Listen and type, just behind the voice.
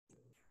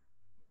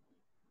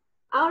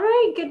All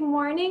right, good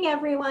morning,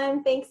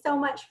 everyone. Thanks so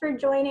much for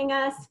joining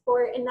us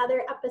for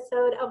another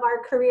episode of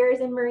our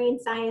Careers in Marine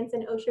Science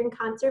and Ocean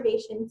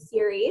Conservation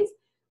series.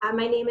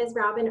 My name is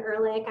Robin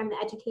Ehrlich. I'm the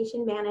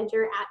Education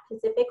Manager at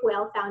Pacific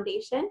Whale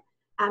Foundation.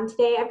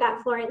 Today I've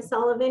got Florence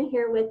Sullivan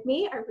here with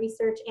me, our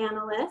Research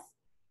Analyst.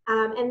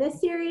 And this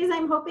series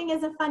I'm hoping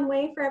is a fun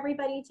way for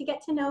everybody to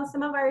get to know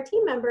some of our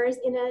team members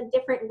in a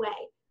different way.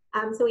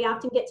 So we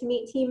often get to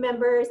meet team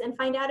members and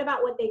find out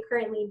about what they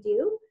currently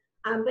do.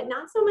 But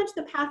not so much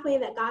the pathway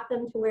that got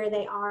them to where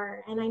they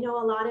are. And I know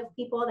a lot of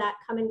people that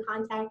come in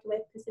contact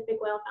with Pacific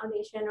Whale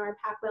Foundation or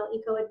PacWhale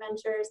Eco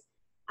Adventures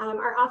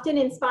are often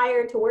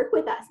inspired to work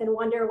with us and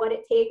wonder what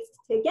it takes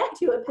to get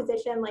to a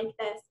position like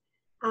this.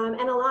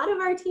 And a lot of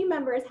our team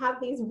members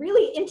have these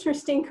really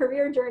interesting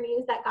career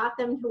journeys that got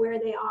them to where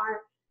they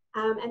are.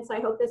 And so I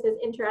hope this is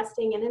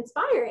interesting and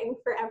inspiring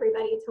for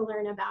everybody to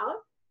learn about.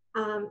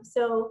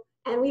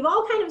 And we've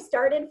all kind of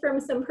started from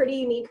some pretty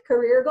unique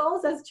career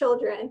goals as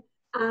children.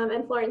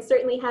 And Florence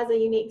certainly has a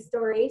unique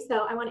story.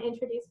 So I want to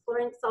introduce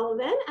Florence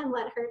Sullivan and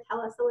let her tell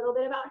us a little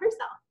bit about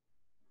herself.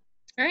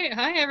 All right.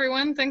 Hi,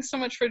 everyone. Thanks so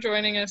much for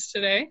joining us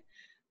today.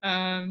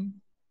 I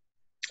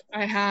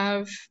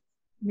have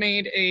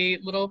made a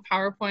little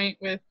PowerPoint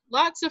with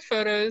lots of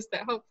photos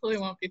that hopefully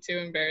won't be too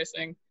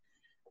embarrassing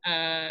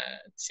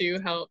to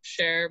help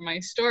share my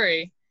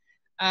story.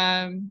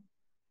 Thanks,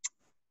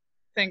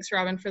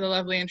 Robin, for the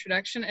lovely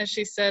introduction. As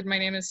she said, my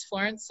name is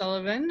Florence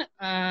Sullivan.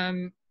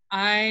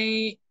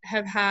 I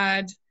have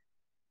had,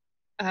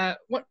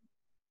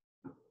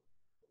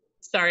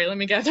 sorry, let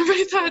me gather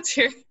my thoughts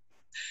here.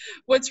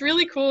 What's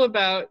really cool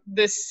about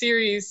this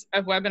series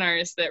of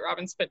webinars that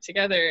Robin's put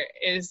together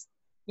is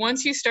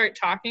once you start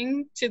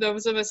talking to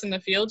those of us in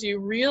the field, you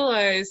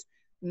realize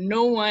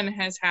no one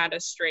has had a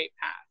straight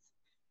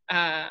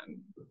path.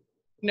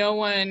 No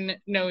one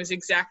knows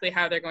exactly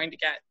how they're going to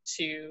get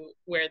to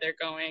where they're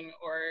going,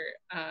 or,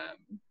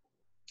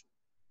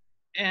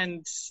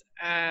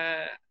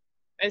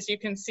 as you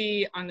can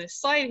see on this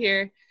slide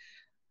here,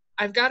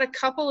 I've got a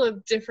couple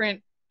of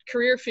different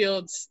career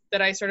fields that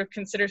I sort of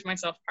consider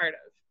myself part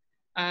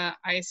of.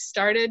 I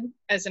started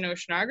as an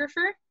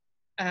oceanographer.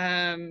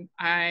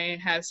 I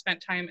have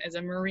spent time as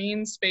a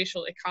marine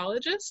spatial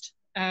ecologist.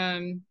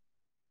 And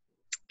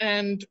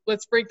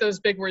let's break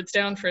those big words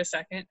down for a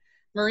second.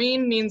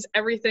 Marine means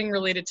everything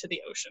related to the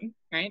ocean,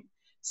 right?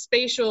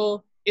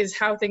 Spatial is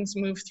how things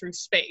move through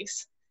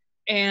space.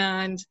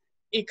 And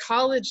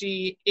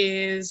ecology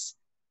is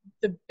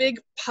the big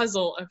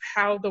puzzle of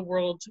how the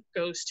world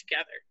goes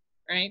together,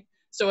 right?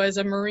 So as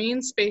a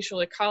marine spatial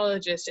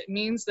ecologist, it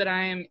means that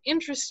I am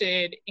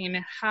interested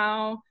in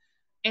how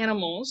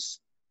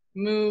animals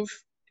move,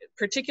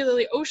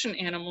 particularly ocean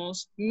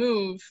animals,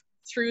 move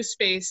through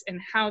space and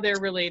how they're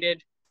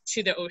related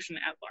to the ocean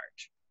at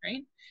large,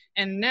 right?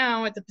 And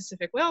now at the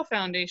Pacific Whale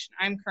Foundation,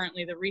 I'm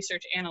currently the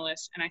research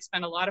analyst, and I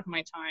spend a lot of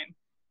my time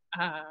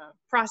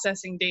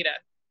processing data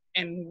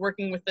and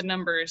working with the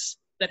numbers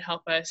that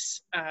help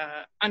us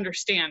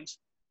understand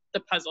the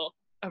puzzle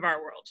of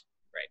our world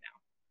right now.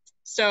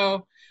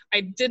 So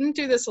I didn't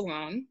do this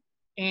alone,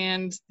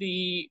 and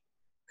the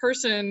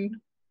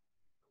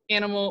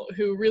animal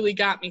who really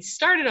got me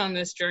started on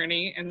this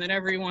journey, and that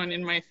everyone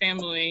in my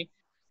family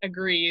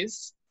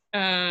agrees,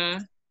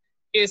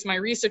 is my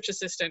research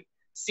assistant,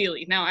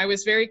 Sealy. Now, I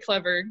was very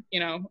clever,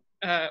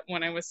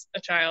 when I was a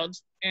child,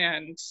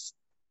 and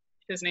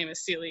his name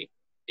is Sealy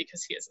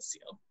because he is a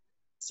seal.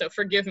 So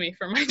forgive me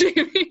for my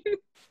naming.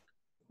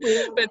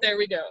 But there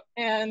we go.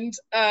 And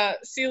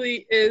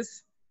Sealy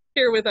is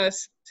here with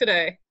us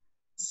today.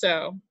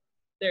 So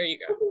there you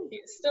go.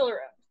 He's still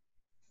around.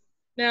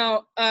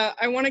 Now,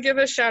 I want to give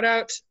a shout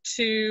out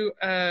to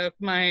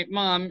my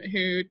mom,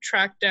 who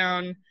tracked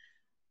down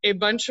a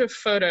bunch of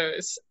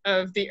photos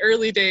of the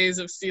early days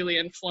of Sealy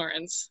and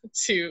Florence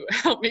to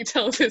help me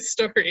tell this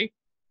story.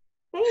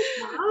 Thanks,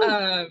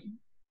 Mom.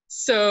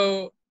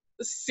 So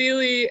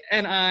Sealy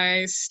and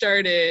I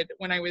started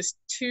when I was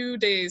 2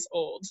 days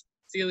old.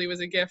 Sealy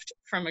was a gift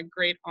from a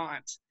great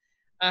aunt.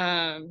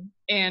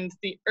 And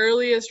the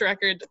earliest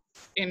record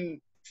in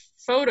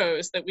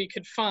photos that we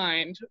could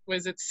find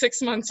was at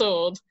 6 months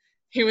old.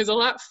 He was a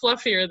lot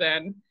fluffier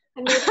then.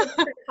 And maybe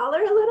for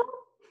color a little?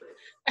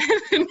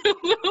 And a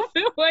little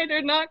bit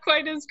whiter, not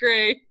quite as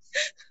gray.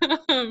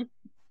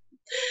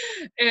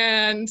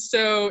 And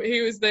so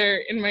he was there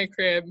in my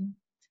crib.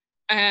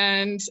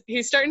 And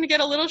he's starting to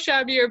get a little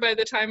shabbier by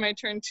the time I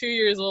turned 2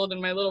 years old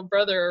and my little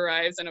brother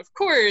arrives. And of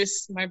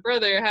course, my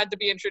brother had to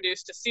be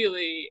introduced to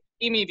Sealy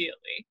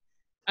immediately.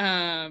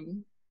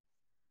 And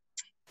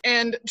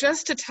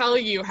just to tell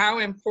you how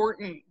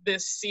important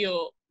this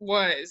seal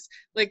was,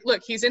 like,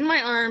 look, he's in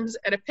my arms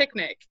at a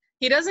picnic.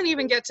 He doesn't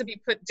even get to be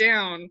put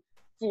down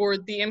for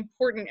the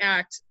important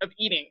act of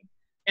eating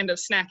and of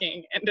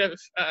snacking and of,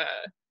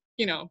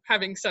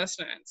 having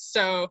sustenance.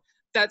 So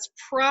that's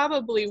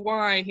probably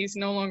why he's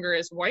no longer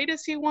as white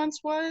as he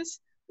once was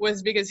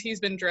because he's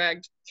been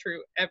dragged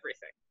through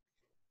everything.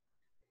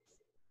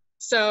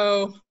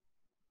 So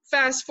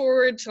fast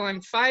forward till I'm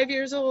 5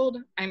 years old,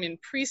 I'm in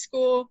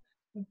preschool,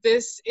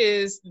 this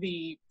is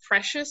the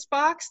precious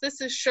box. This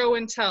is show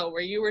and tell,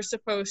 where you were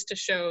supposed to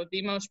show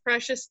the most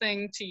precious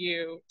thing to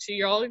you,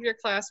 to all of your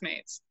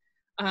classmates,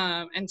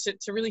 and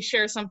to really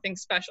share something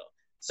special.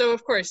 So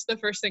of course, the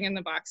first thing in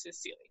the box is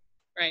Sealy,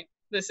 right?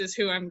 This is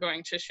who I'm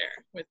going to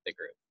share with the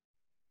group.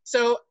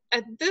 So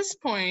at this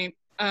point,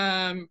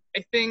 I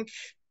think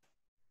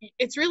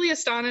it's really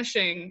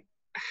astonishing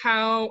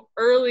how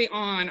early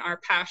on our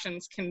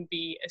passions can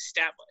be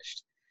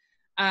established.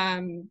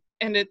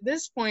 And at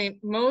this point,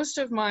 most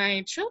of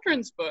my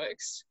children's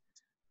books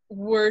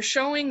were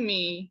showing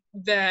me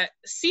that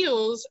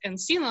seals and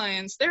sea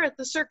lions, they're at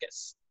the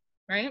circus,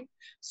 right?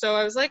 So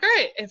I was like, all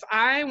right, if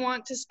I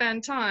want to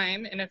spend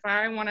time and if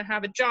I want to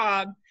have a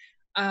job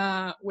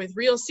with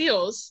real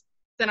seals,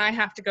 then I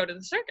have to go to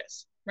the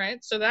circus,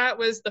 right? So that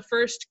was the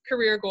first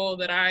career goal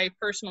that I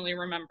personally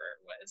remember,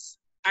 was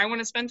I want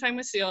to spend time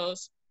with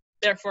seals,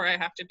 therefore I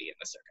have to be in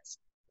the circus.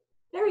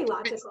 Very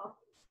logical.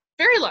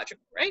 Very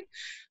logical, right?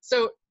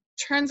 So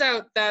turns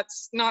out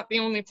that's not the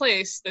only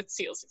place that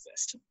seals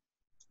exist.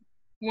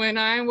 When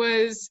I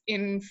was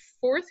in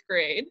 4th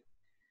grade,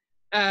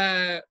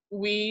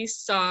 we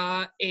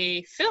saw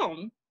a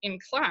film in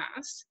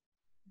class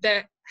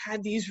that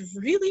had these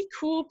really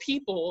cool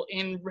people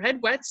in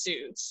red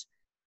wetsuits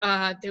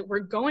that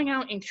were going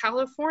out in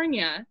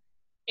California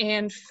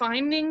and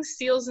finding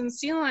seals and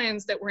sea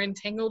lions that were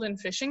entangled in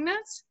fishing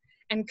nets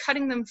and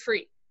cutting them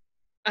free.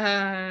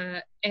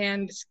 And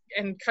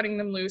cutting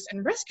them loose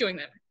and rescuing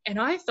them. And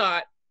I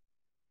thought,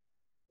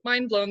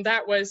 mind blown,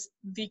 that was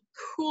the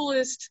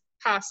coolest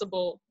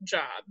possible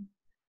job.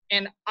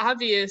 And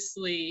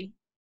obviously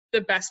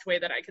the best way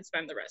that I could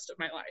spend the rest of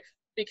my life,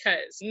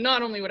 because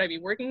not only would I be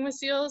working with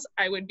seals,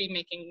 I would be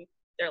making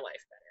their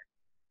life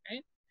better,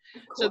 right?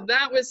 Cool. So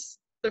that was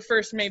the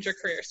first major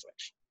career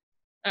switch,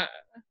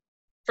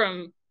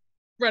 from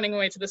running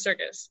away to the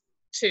circus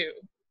to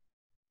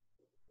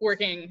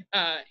working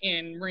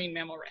in marine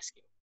mammal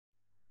rescue.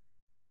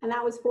 And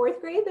that was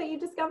 4th grade that you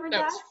discovered that?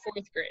 That was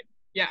 4th grade.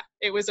 Yeah,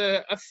 it was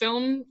a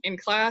film in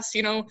class.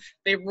 You know,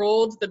 they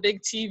rolled the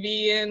big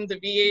TV in, the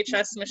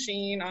VHS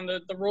machine on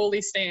the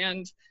rolly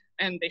stand,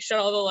 and they shut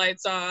all the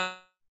lights off.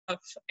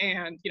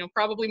 And, you know,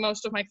 probably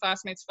most of my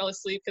classmates fell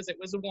asleep because it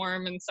was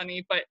warm and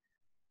sunny, but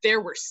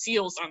there were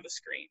seals on the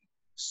screen.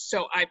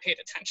 So I paid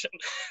attention.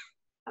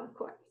 Of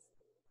course.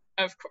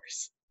 Of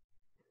course.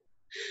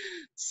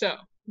 So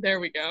there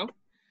we go.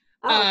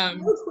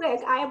 Real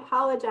quick, I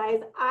apologize.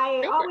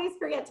 I always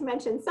forget to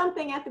mention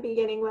something at the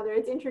beginning, whether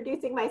it's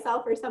introducing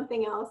myself or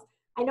something else.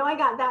 I know I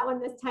got that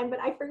one this time, but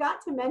I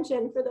forgot to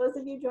mention, for those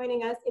of you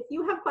joining us, if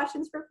you have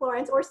questions for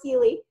Florence or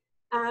Sealy,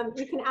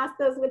 you can ask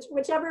those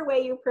whichever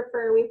way you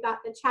prefer. We've got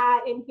the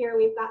chat in here.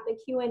 We've got the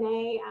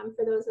Q&A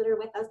for those that are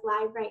with us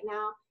live right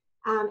now.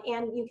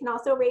 And you can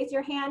also raise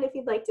your hand if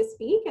you'd like to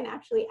speak and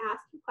actually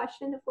ask a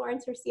question to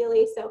Florence or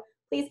Sealy. So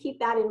please keep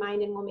that in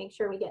mind, and we'll make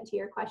sure we get to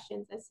your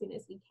questions as soon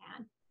as we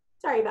can.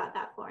 Sorry about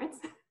that, Florence.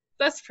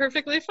 That's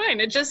perfectly fine.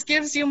 It just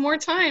gives you more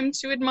time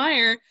to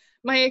admire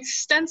my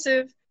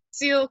extensive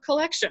seal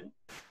collection,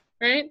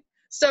 right?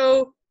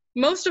 So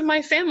most of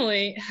my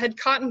family had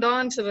cottoned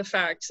on to the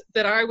fact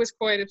that I was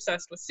quite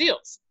obsessed with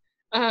seals.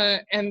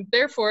 And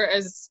therefore,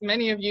 as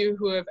many of you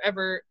who have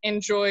ever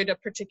enjoyed a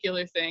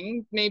particular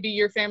thing, maybe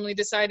your family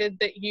decided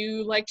that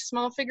you liked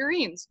small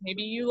figurines,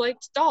 maybe you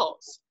liked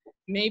dolls,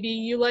 maybe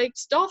you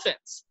liked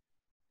dolphins.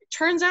 It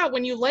turns out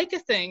when you like a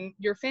thing,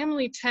 your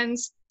family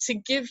tends to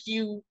give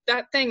you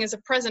that thing as a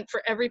present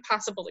for every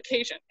possible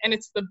occasion, and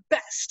it's the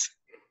best.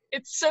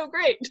 It's so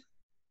great.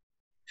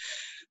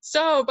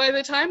 So by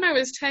the time I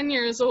was 10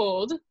 years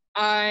old,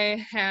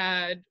 I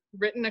had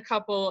written a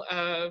couple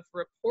of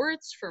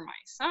reports for my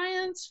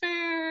science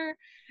fair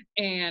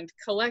and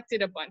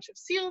collected a bunch of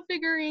seal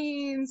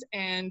figurines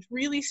and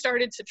really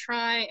started to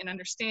try and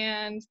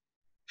understand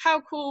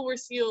how cool were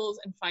seals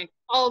and find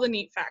all the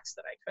neat facts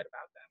that I could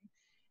about them.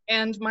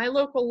 And my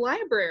local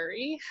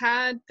library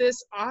had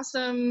this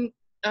awesome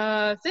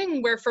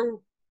thing where for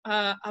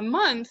a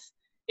month,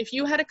 if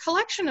you had a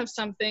collection of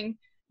something,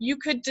 you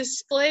could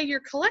display your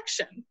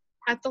collection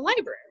at the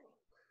library.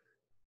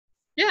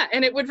 Yeah,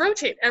 and it would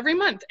rotate every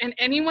month, and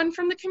anyone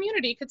from the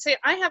community could say,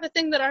 I have a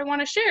thing that I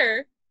want to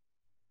share,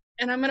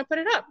 and I'm going to put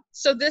it up.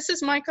 So this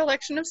is my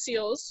collection of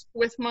seals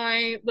with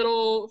my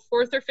little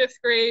 4th or 5th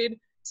grade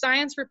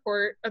science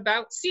report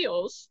about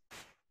seals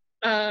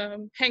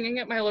hanging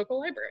at my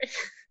local library.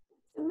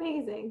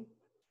 Amazing.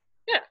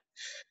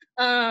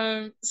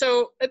 Yeah.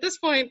 So at this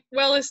point,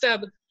 well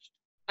established,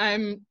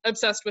 I'm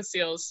obsessed with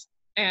seals,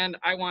 and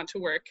I want to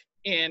work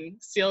in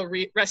seal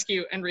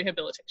rescue and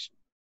rehabilitation.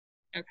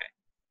 Okay.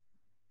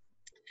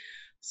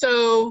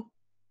 So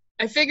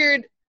I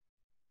figured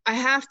I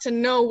have to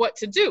know what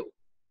to do,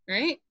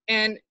 right?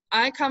 And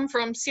I come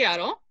from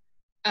Seattle,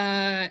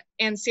 and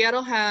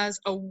Seattle has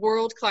a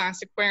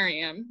world-class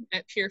aquarium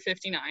at Pier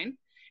 59,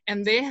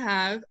 and they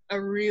have a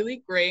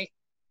really great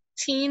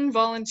teen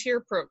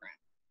volunteer program.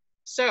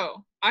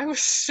 So I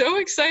was so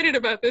excited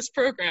about this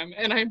program,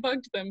 and I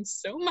bugged them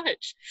so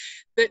much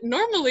that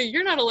normally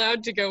you're not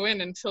allowed to go in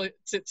until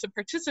to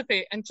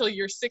participate until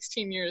you're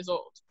 16 years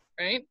old,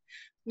 right?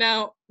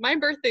 Now, my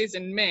birthday's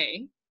in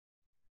May,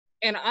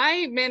 and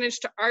I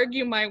managed to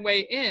argue my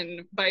way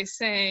in by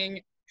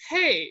saying,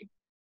 hey,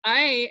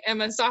 I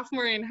am a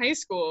sophomore in high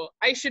school.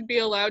 I should be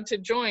allowed to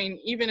join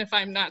even if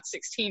I'm not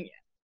 16 yet,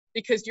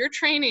 because your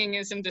training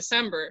is in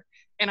December,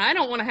 and I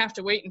don't want to have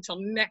to wait until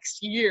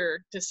next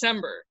year,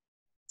 December,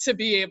 to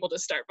be able to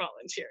start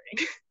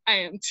volunteering. I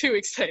am too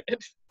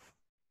excited.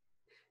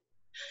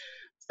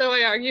 So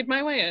I argued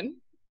my way in,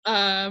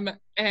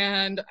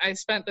 and I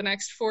spent the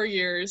next 4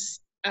 years.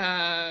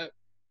 The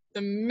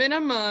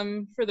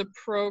minimum for the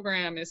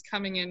program is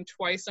coming in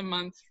twice a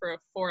month for a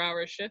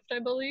 4-hour shift, I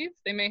believe.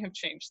 They may have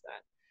changed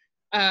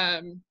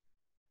that.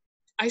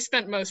 I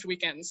spent most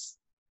weekends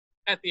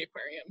at the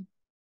aquarium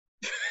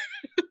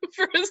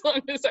for as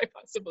long as I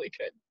possibly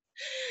could.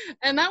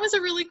 And that was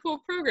a really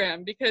cool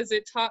program because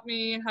it taught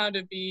me how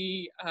to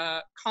be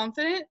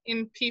confident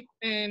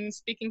in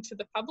speaking to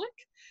the public.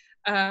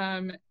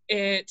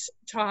 It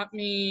taught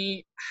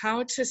me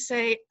how to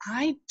say,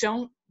 I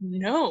don't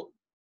know,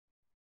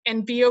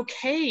 and be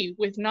okay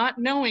with not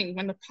knowing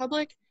when the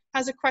public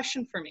has a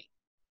question for me,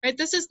 right?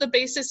 This is the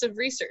basis of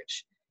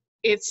research.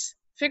 It's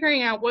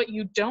figuring out what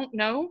you don't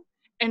know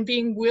and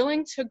being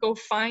willing to go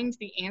find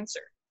the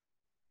answer.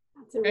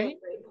 That's a really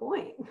great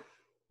point.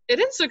 It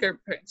is a good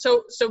point.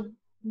 So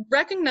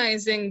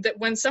recognizing that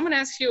when someone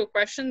asks you a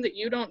question that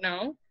you don't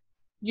know,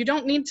 you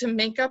don't need to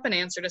make up an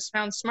answer to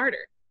sound smarter.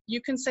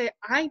 You can say,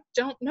 I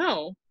don't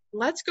know.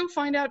 Let's go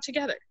find out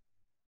together.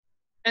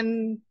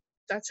 And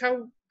that's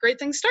how great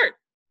things start,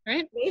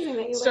 right? Amazing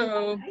that you learned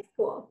that in high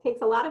school. It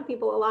takes a lot of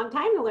people a long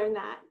time to learn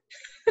that.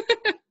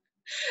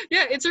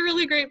 Yeah, it's a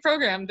really great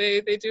program.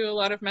 They do a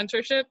lot of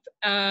mentorship,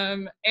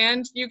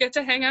 and you get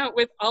to hang out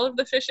with all of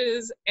the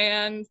fishes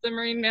and the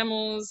marine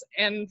mammals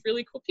and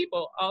really cool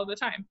people all the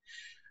time.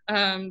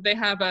 They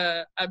have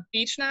a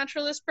beach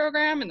naturalist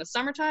program in the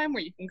summertime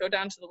where you can go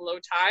down to the low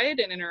tide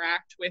and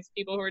interact with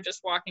people who are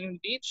just walking the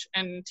beach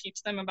and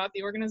teach them about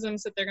the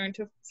organisms that they're going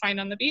to find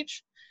on the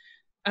beach.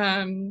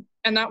 And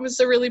that was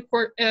a really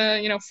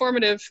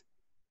formative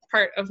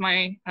part of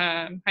my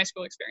high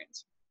school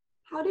experience.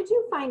 How did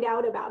you find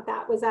out about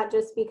that? Was that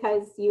just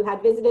because you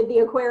had visited the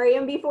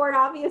aquarium before,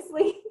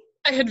 obviously?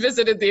 I had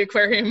visited the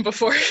aquarium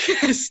before,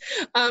 yes.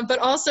 But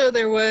also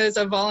there was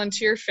a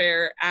volunteer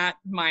fair at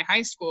my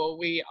high school.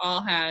 We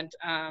all had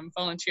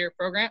volunteer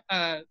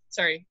projects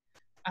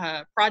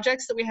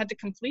that we had to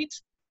complete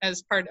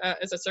as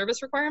a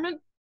service requirement.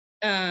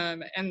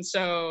 And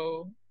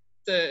so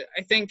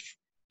I think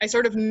I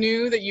sort of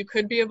knew that you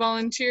could be a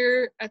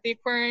volunteer at the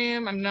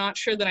aquarium. I'm not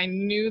sure that I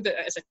knew that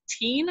as a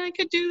teen I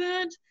could do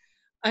that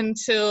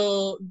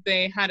until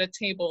they had a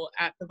table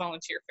at the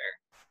volunteer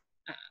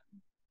fair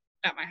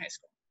at my high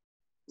school.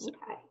 So,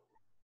 okay.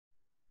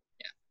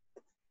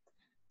 Yeah.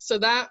 So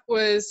that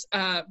was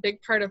a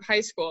big part of high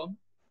school.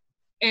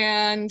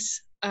 And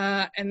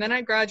then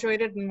I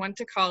graduated and went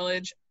to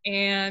college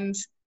and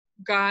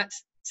got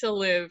to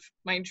live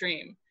my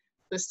dream.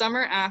 The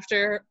summer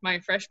after my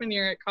freshman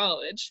year at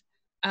college,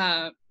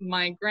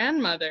 my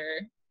grandmother,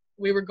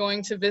 we were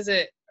going to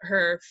visit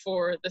her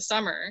for the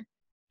summer.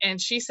 And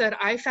she said,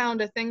 I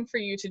found a thing for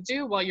you to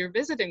do while you're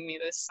visiting me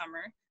this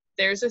summer.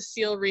 There's a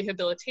seal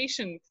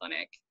rehabilitation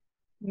clinic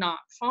not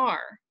far.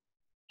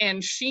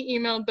 And she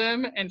emailed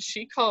them and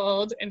she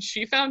called and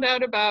she found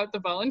out about the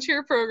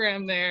volunteer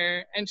program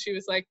there. And she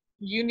was like,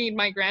 you need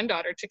my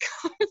granddaughter to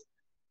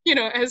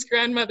come, as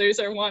grandmothers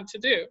are wont to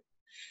do.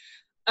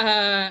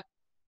 And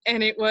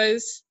it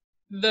was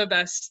the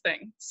best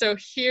thing. So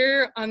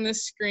here on the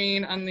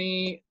screen on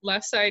the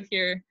left side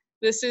here,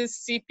 this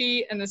is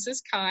Sipi and this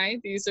is Kai.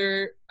 These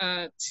are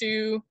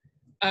two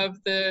of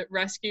the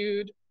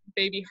rescued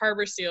baby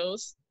harbor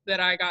seals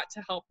that I got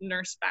to help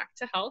nurse back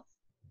to health.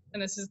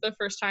 And this is the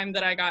first time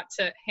that I got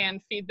to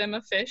hand feed them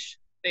a fish.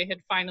 They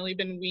had finally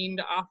been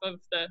weaned off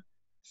of the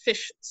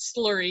fish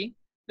slurry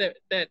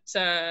that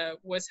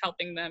was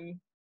helping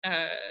them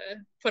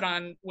put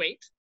on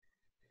weight.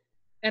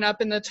 And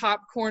up in the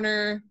top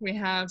corner, we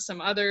have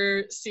some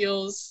other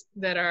seals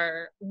that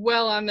are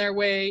well on their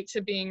way to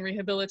being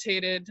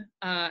rehabilitated.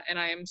 And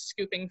I am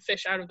scooping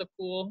fish out of the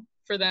pool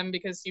for them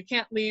because you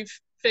can't leave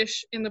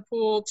fish in the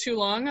pool too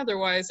long,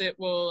 otherwise it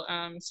will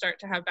start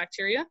to have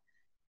bacteria.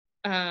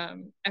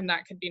 And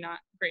that could be not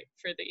great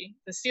for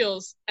the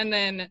seals. And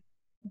then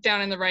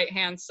down in the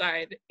right-hand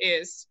side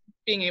is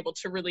being able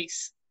to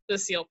release the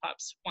seal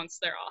pups once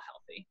they're all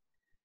healthy.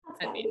 That's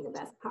gotta be the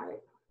best part.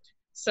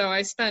 So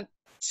I spent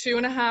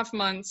 2.5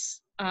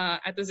 months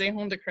at the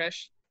Zeehonde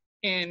Creche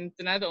in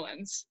the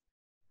Netherlands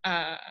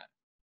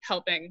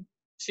helping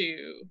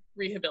to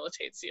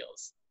rehabilitate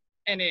seals.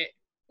 And it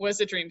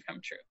was a dream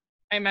come true.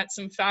 I met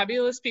some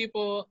fabulous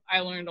people.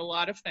 I learned a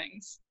lot of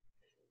things.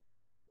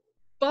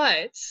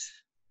 But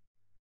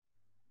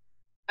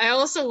I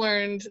also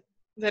learned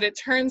that it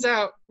turns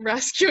out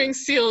rescuing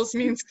seals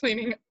means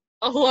cleaning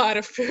a lot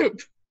of poop.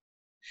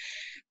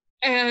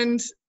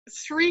 And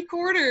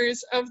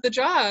 3/4 of the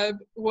job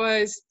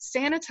was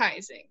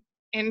sanitizing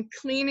and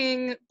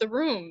cleaning the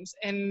rooms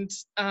and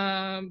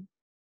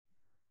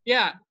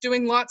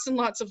doing lots and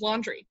lots of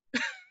laundry.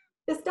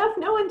 The stuff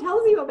no one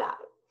tells you about.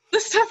 The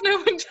stuff no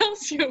one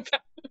tells you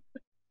about.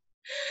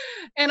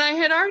 And I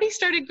had already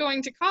started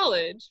going to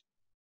college,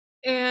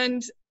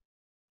 and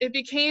it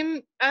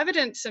became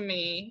evident to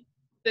me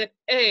that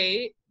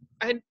I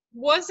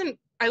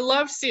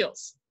loved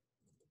seals,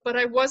 but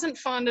I wasn't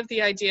fond of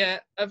the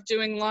idea of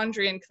doing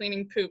laundry and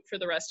cleaning poop for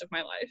the rest of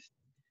my life.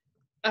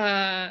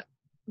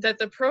 That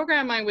the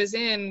program I was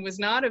in was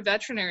not a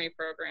veterinary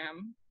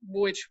program,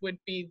 which would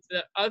be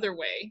the other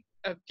way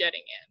of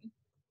getting in,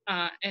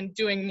 and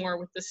doing more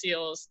with the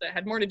seals that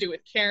had more to do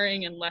with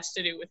caring and less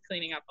to do with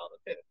cleaning up all the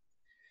poop.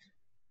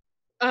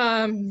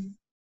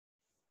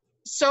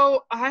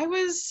 So I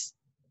was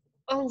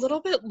a little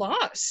bit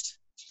lost,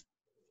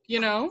 you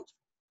know?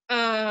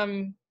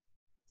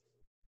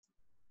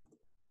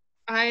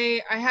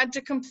 I had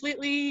to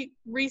completely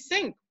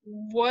rethink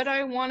what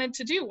I wanted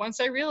to do once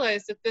I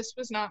realized that this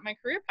was not my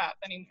career path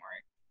anymore.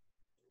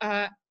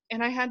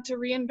 And I had to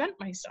reinvent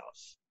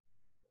myself.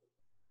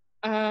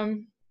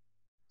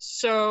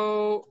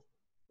 So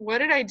what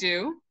did I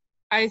do?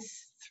 I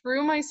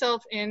threw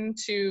myself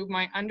into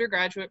my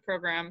undergraduate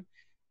program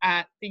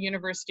at the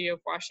University of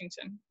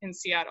Washington in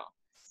Seattle.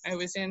 I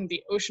was in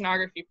the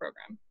oceanography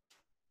program.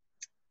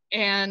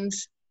 And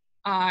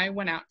I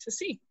went out to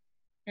sea.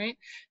 Right?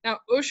 Now,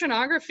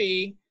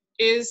 oceanography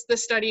is the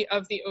study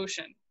of the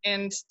ocean.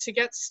 And to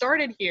get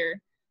started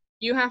here,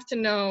 you have to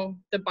know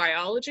the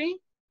biology,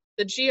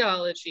 the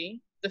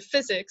geology, the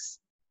physics,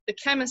 the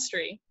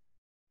chemistry,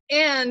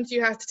 and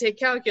you have to take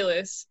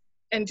calculus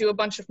and do a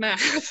bunch of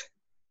math.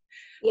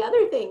 The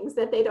other things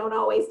that they don't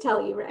always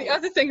tell you, right? The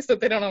other things that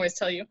they don't always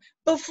tell you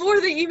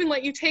before they even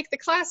let you take the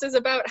classes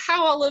about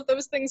how all of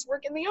those things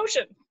work in the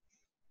ocean.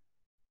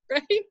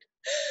 Right?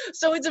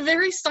 So it's a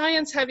very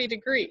science-heavy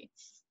degree.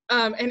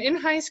 And in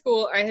high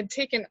school, I had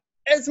taken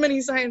as many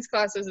science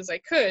classes as I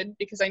could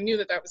because I knew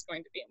that that was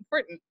going to be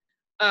important.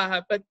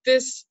 But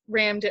this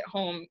rammed it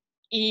home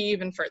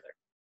even further,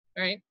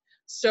 right?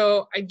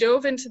 So I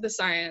dove into the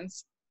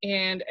science,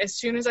 and as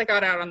soon as I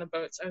got out on the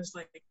boats, I was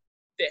like,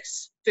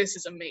 this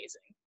is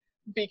amazing,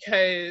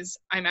 because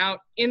I'm out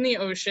in the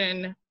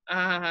ocean,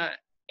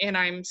 and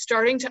I'm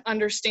starting to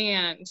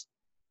understand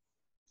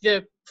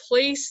the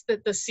place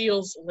that the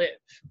seals live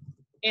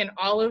and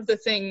all of the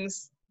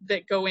things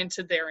that go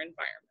into their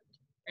environment,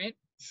 right?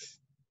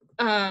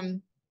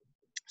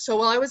 So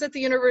while I was at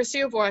the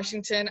University of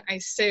Washington, I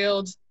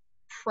sailed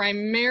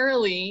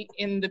primarily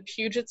in the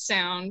Puget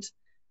Sound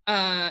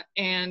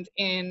and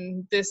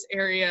in this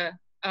area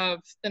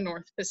of the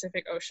North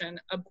Pacific Ocean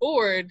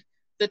aboard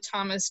the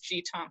Thomas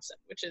G. Thompson,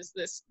 which is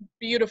this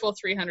beautiful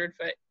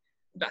 300-foot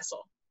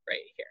vessel right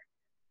here.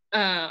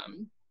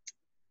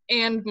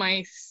 And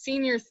my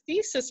senior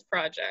thesis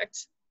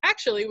project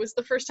actually was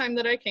the first time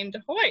that I came to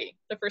Hawaii,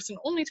 the first and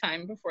only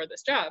time before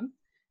this job.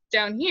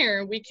 Down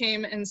here, we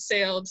came and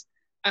sailed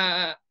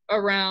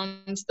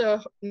around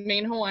the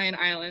main Hawaiian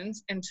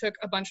Islands and took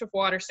a bunch of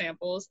water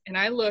samples, and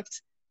I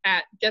looked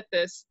at, get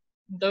this,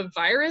 the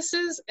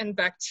viruses and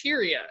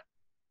bacteria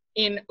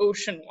in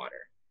ocean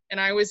water. And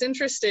I was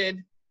interested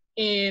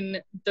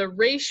in the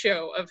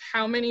ratio of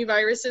how many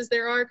viruses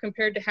there are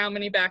compared to how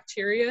many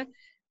bacteria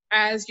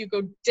as you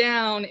go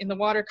down in the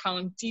water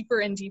column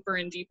deeper and deeper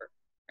and deeper,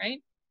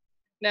 right?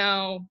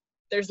 Now,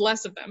 there's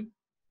less of them,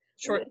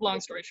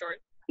 long story short.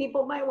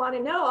 People might want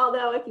to know,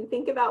 although if you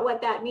think about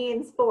what that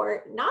means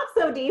for not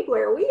so deep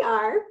where we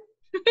are.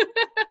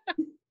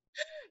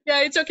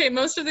 Yeah, it's okay.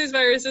 Most of these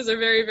viruses are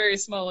very, very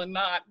small and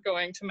not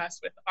going to mess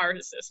with our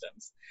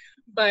systems.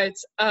 But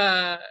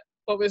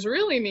what was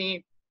really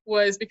neat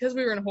was, because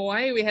we were in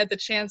Hawaii, we had the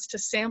chance to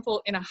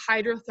sample in a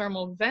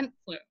hydrothermal vent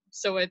plume.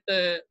 So at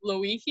the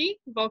Loihi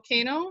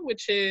volcano,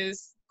 which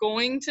is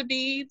going to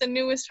be the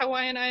newest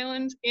Hawaiian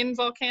island in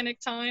volcanic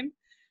time,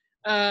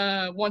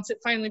 once it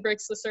finally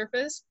breaks the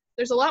surface,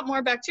 there's a lot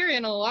more bacteria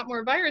and a lot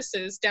more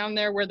viruses down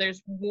there where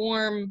there's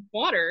warm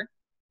water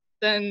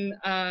than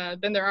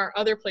there are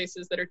other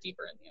places that are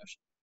deeper in the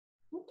ocean,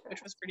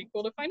 which was pretty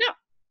cool to find out.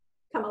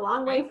 Come a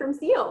long way from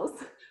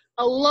seals.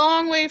 A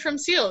long way from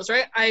seals,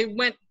 right? I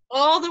went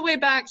all the way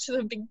back to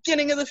the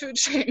beginning of the food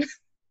chain,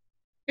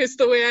 is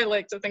the way I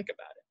like to think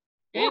about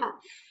it. Right? Yeah.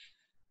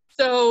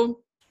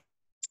 So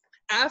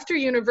after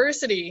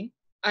university,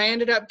 I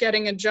ended up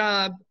getting a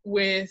job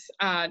with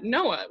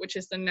NOAA, which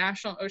is the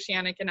National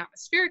Oceanic and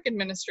Atmospheric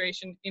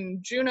Administration, in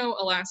Juneau,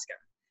 Alaska,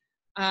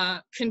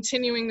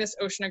 continuing this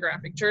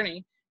oceanographic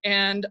journey.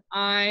 And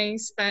I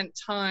spent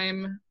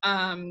time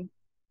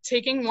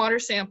taking water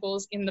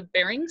samples in the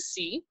Bering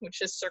Sea,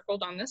 which is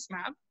circled on this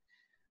map,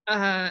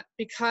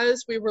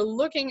 because we were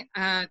looking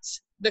at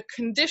the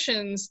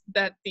conditions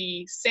that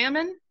the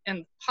salmon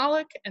and the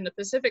pollock and the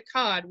Pacific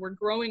cod were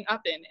growing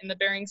up in the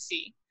Bering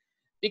Sea.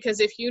 Because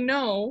if you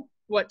know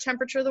what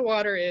temperature the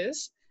water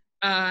is,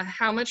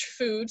 how much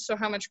food, so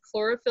how much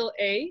chlorophyll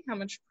A, how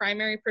much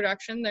primary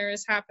production there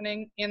is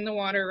happening in the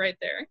water right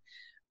there,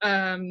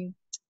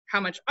 how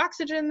much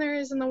oxygen there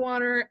is in the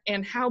water,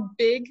 and how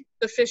big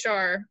the fish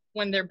are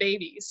when they're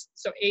babies,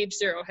 so age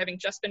 0, having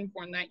just been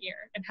born that year,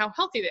 and how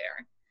healthy they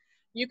are.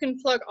 You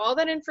can plug all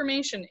that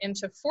information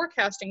into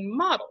forecasting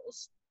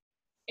models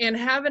and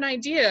have an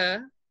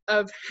idea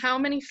of how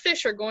many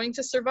fish are going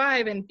to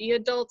survive and be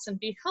adults and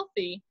be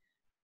healthy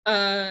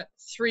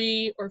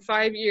 3 or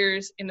 5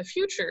 years in the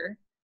future,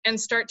 and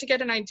start to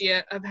get an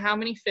idea of how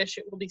many fish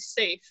it will be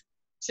safe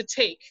to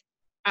take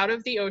out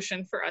of the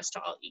ocean for us to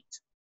all eat.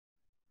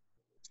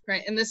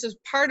 Right, and this is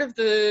part of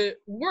the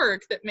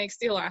work that makes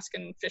the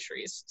Alaskan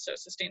fisheries so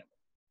sustainable.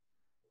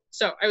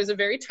 So I was a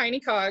very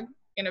tiny cog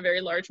in a very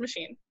large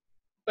machine,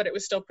 but it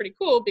was still pretty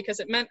cool because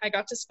it meant I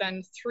got to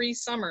spend 3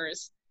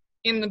 summers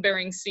in the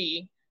Bering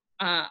Sea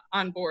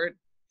on board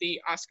the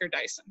Oscar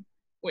Dyson,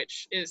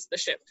 which is the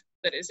ship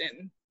that is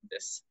in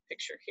this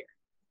picture here.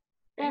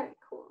 Very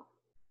cool.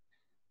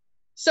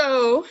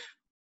 So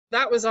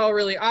that was all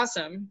really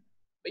awesome,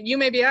 but you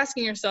may be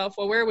asking yourself,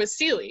 well, where was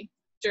Seeley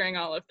during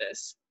all of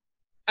this?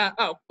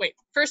 Oh, wait,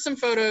 first some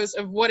photos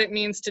of what it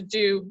means to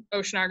do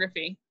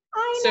oceanography.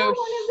 I know one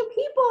of the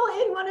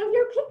people in one of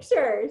your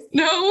pictures.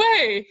 No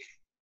way.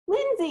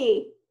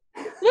 Lindsay.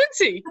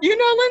 Lindsay, you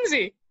know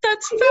Lindsay.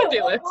 That's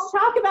fabulous. We'll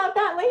talk about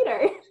that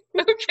later.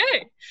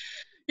 Okay.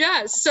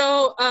 Yeah,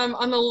 so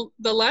on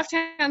the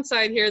left-hand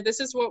side here,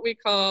 this is what we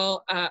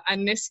call a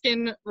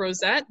Niskin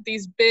rosette.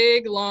 These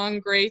big,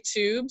 long gray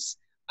tubes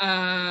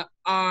are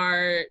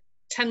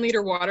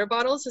 10-liter water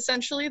bottles,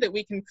 essentially, that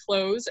we can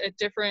close at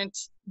different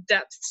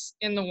depths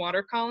in the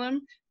water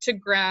column to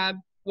grab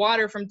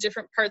water from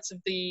different parts of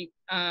the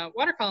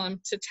water column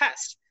to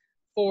test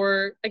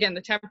for, again,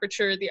 the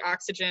temperature, the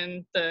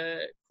oxygen,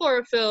 the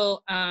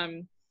chlorophyll,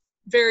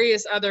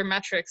 various other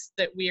metrics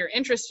that we are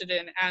interested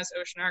in as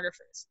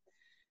oceanographers.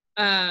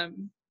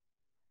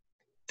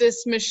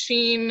 This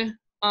machine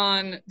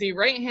on the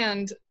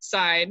right-hand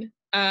side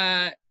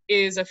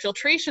is a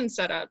filtration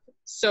setup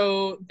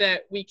so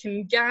that we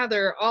can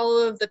gather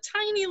all of the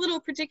tiny little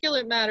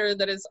particulate matter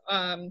that is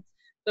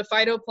the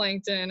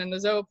phytoplankton and the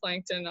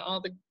zooplankton,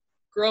 all the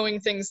growing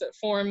things that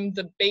form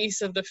the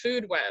base of the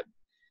food web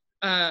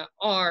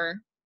are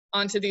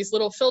onto these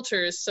little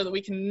filters so that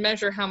we can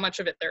measure how much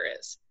of it there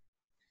is.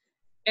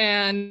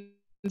 And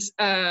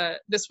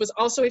this was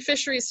also a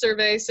fisheries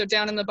survey, so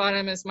down in the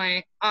bottom is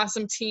my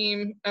awesome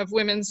team of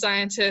women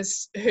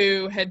scientists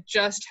who had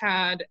just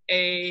had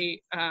a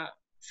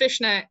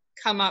fishnet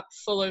come up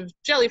full of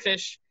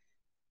jellyfish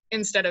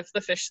instead of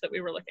the fish that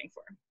we were looking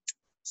for.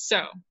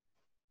 So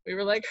we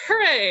were like,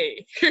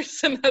 hooray,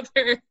 here's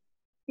another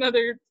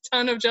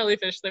ton of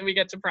jellyfish that we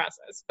get to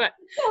process. But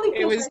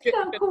jellyfish it was good.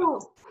 So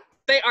cool.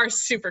 They are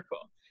super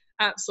cool,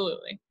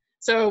 absolutely.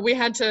 So we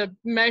had to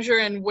measure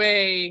and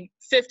weigh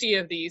 50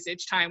 of these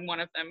each time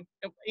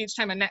each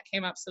time a net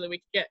came up so that we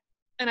could get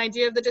an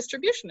idea of the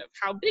distribution of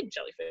how big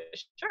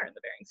jellyfish are in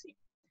the Bering Sea.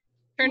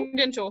 Turned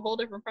into a whole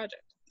different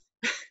project.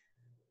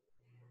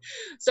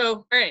 So,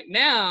 all right,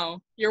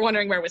 now you're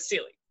wondering where was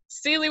Seeley?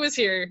 Seeley was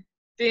here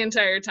the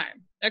entire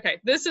time. Okay,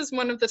 this is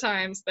one of the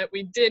times that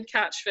we did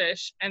catch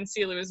fish and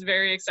Seeley was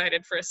very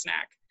excited for a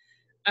snack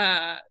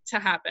to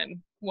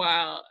happen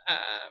while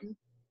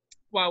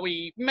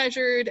we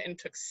measured and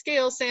took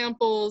scale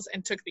samples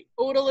and took the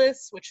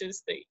otoliths, which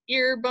is the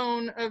ear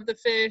bone of the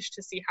fish,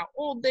 to see how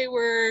old they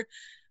were,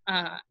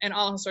 and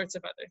all sorts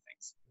of other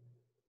things,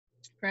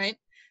 right?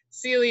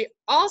 Seeley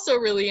also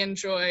really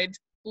enjoyed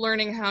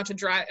learning how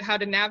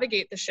to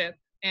navigate the ship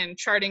and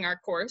charting our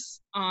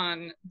course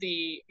on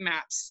the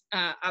maps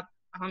up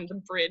on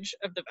the bridge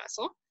of the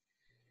vessel.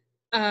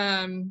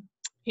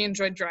 He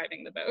enjoyed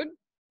driving the boat.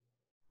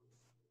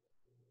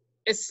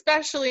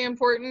 Especially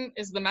important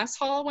is the mess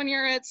hall when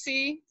you're at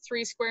sea.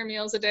 3 square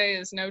meals a day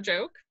is no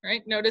joke,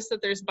 right? Notice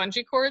that there's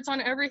bungee cords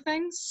on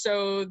everything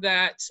so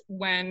that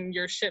when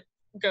your ship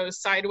goes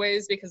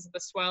sideways because of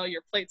the swell,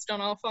 your plates don't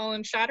all fall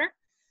and shatter.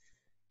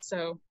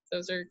 So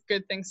those are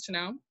good things to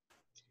know.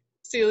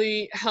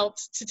 Seeley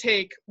helped to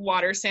take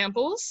water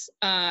samples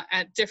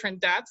at different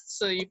depths.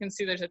 So you can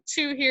see there's a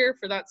 2 here,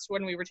 for that's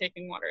when we were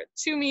taking water at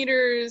 2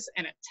 meters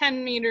and at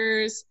 10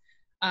 meters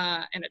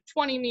and at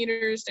 20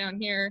 meters down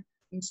here,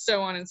 and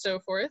so on and so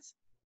forth.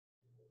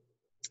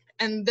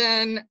 And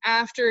then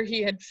after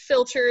he had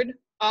filtered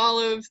all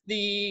of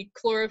the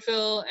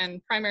chlorophyll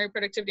and primary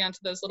productivity onto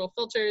those little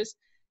filters,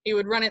 he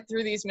would run it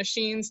through these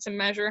machines to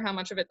measure how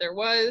much of it there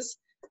was.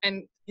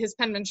 And his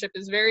penmanship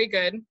is very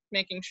good,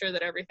 making sure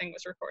that everything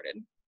was recorded.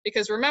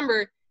 Because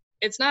remember,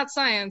 it's not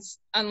science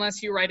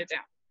unless you write it down,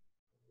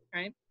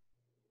 right?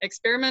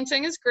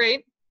 Experimenting is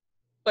great,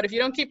 but if you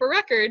don't keep a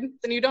record,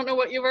 then you don't know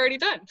what you've already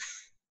done.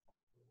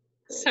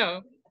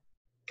 So,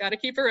 gotta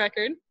keep a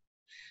record.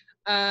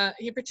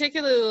 He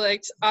particularly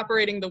liked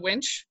operating the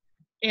winch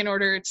in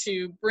order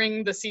to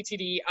bring the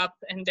CTD up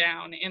and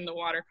down in the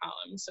water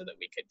column so that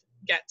we could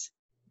get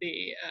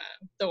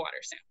the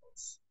water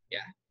samples. Yeah.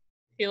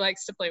 He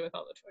likes to play with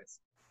all the toys.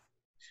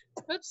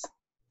 Oops,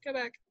 go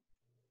back.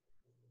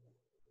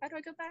 How do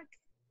I go back?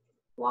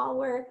 While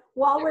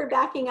we're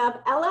backing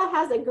up, Ella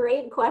has a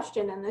great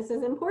question, and this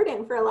is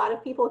important for a lot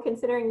of people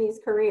considering these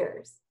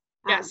careers.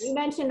 You Yes.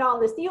 mentioned all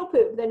the seal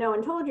poop that no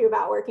one told you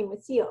about working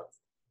with seals.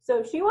 So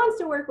if she wants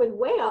to work with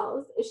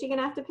whales, is she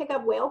gonna have to pick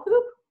up whale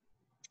poop?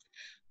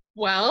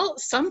 Well,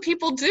 some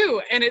people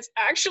do, and it's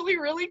actually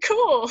really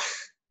cool.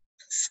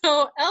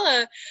 So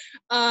Ella,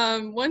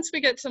 once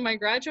we get to my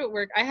graduate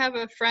work, I have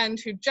a friend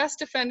who just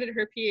defended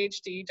her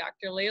PhD,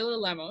 Dr. Layla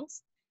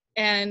Lemos,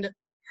 and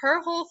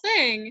her whole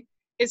thing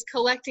is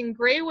collecting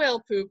gray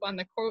whale poop on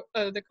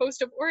the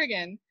coast of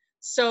Oregon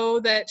so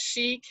that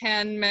she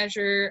can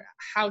measure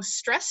how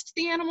stressed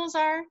the animals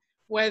are,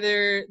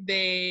 whether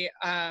they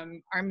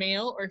are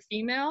male or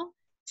female.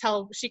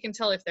 She can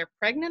tell if they're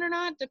pregnant or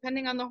not,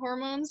 depending on the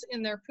hormones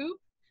in their poop,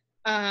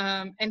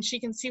 and she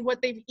can see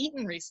what they've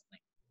eaten recently,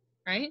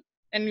 right?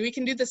 And we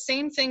can do the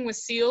same thing with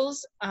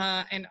seals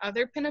and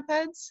other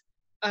pinnipeds.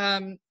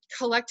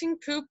 Collecting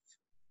poop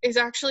is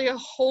actually a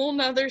whole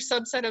nother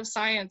subset of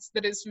science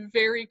that is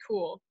very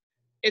cool.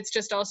 It's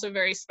just also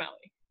very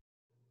smelly.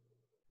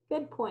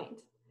 Good point.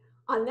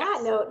 On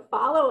that note,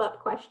 follow-up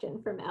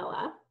question from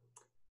Ella.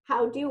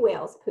 How do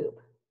whales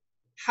poop?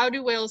 How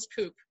do whales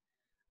poop?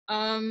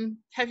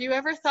 Have you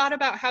ever thought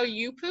about how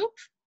you poop,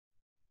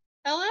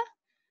 Ella?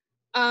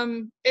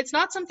 It's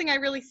not something I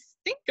really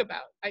think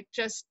about. I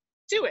just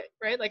do it,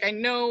 right? Like I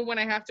know when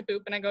I have to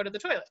poop and I go to the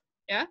toilet,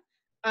 yeah?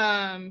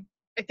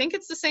 I think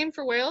it's the same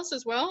for whales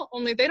as well,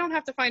 only they don't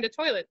have to find a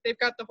toilet. They've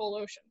got the whole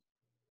ocean.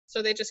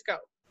 So they just go.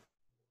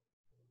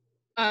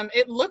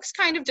 It looks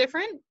kind of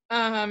different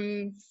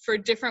for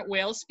different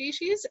whale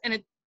species,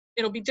 and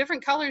it'll be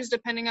different colors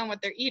depending on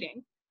what they're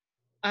eating.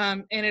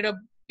 And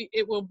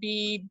it will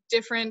be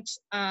different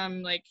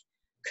like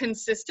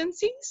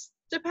consistencies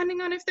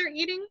depending on if they're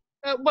eating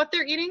what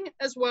they're eating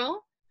as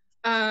well.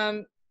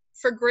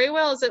 For gray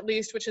whales, at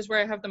least, which is where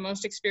I have the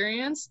most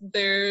experience,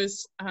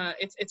 there's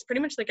it's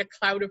pretty much like a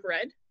cloud of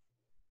red.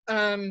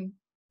 And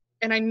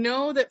I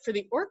know that for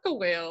the orca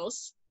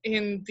whales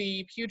in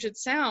the Puget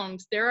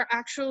Sound, there are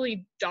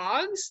actually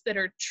dogs that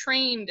are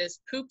trained as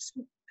poop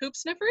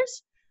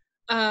sniffers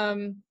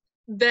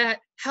that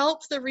help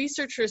the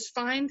researchers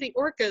find the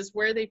orcas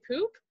where they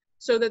poop,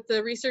 so that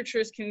the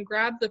researchers can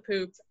grab the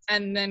poop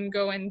and then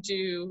go and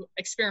do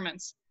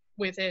experiments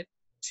with it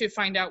to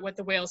find out what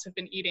the whales have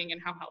been eating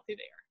and how healthy they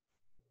are.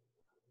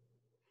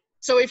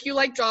 So if you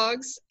like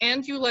dogs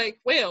and you like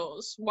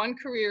whales, one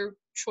career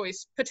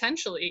choice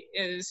potentially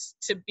is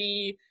to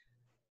be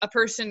a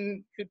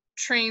person who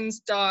trains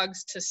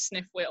dogs to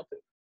sniff whale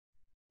poop.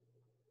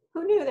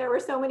 Who knew there were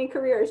so many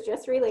careers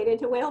just related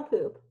to whale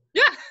poop?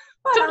 Yeah,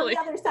 but totally.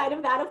 On the other side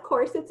of that, of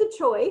course, it's a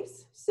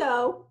choice.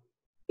 So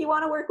if you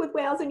want to work with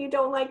whales and you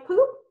don't like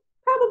poop,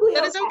 probably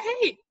that is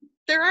okay.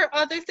 There are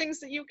other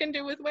things that you can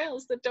do with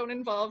whales that don't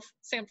involve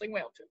sampling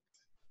whale poop.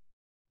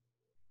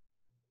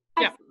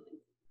 Yeah.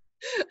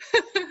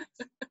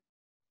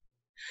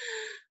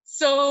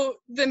 So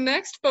the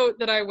next boat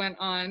that I went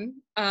on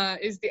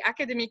is the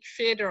Akademik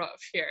Fedorov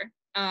here.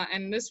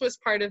 And this was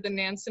part of the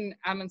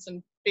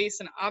Nansen-Amundsen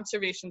Basin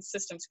Observation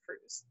Systems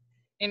cruise.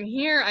 And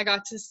here I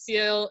got to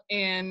sail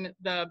in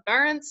the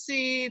Barents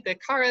Sea, the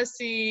Kara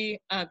Sea,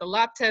 the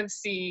Laptev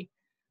Sea.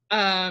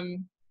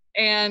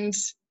 And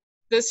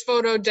this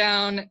photo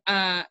down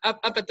up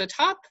at the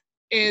top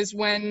is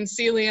when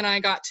Celia and I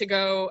got to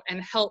go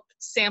and help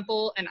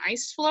sample an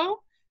ice flow.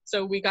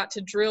 So we got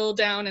to drill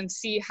down and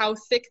see how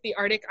thick the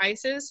Arctic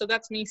ice is. So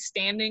that's me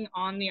standing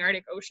on the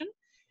Arctic Ocean.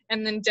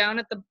 And then down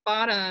at the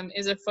bottom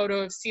is a photo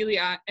of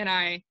Celia and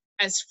I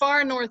as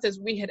far north as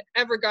we had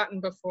ever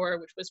gotten before,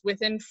 which was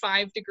within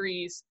 5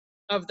 degrees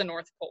of the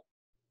North Pole.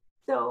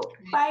 So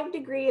 5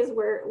 degrees,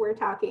 we're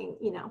talking,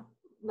 you know,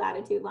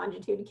 latitude,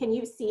 longitude. Can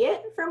you see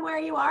it from where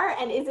you are?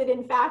 And is it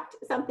in fact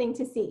something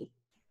to see?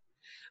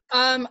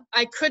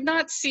 I could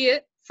not see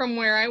it from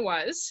where I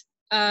was.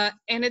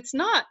 And it's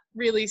not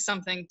really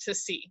something to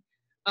see.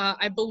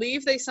 I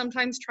believe they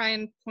sometimes try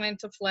and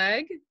plant a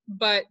flag,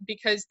 but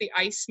because the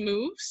ice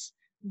moves,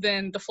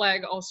 then the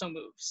flag also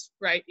moves,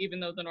 right? Even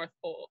though the North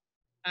Pole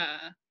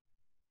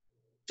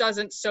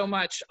doesn't so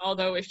much.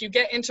 Although if you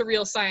get into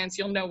real science,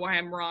 you'll know why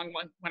I'm wrong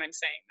when I'm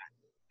saying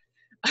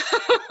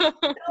that.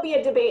 That'll be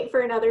a debate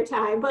for another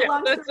time. But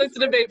yeah, that's a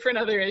debate for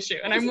another issue,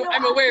 and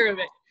I'm aware of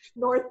it.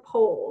 North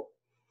Pole.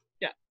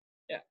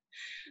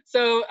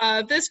 So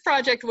this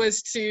project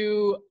was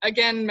to,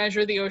 again,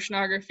 measure the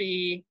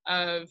oceanography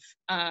of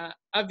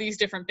these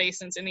different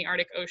basins in the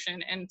Arctic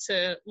Ocean and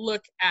to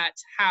look at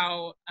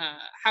how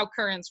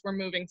currents were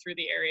moving through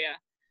the area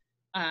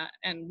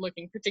and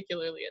looking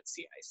particularly at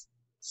sea ice.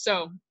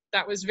 So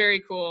that was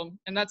very cool.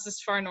 And that's as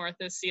far north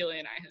as Celia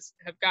and I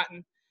have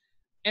gotten.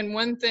 And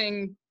one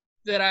thing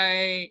that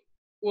I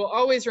will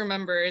always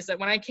remember is that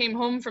when I came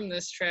home from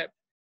this trip,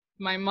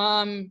 my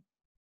mom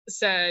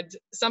said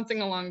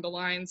something along the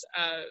lines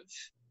of,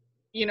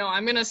 you know,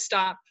 I'm going to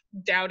stop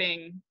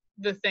doubting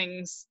the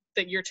things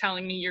that you're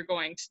telling me you're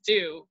going to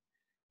do.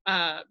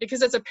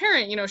 Because as a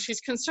parent, you know,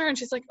 she's concerned.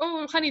 She's like,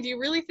 oh, honey, do you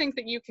really think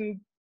that you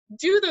can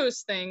do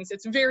those things?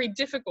 It's very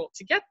difficult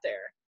to get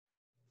there.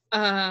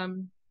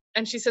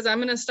 And she says, I'm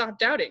going to stop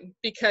doubting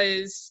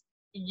because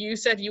you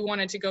said you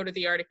wanted to go to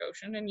the Arctic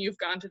Ocean, and you've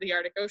gone to the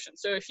Arctic Ocean.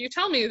 So if you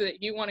tell me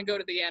that you want to go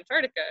to the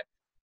Antarctica,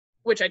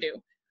 which I do,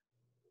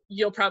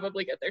 you'll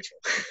probably get there too.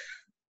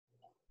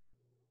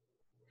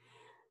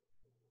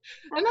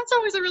 And that's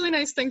always a really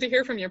nice thing to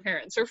hear from your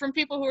parents or from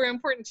people who are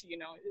important to you,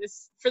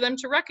 is for them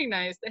to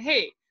recognize that,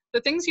 hey,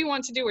 the things you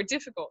want to do are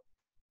difficult,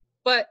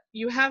 but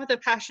you have the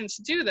passion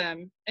to do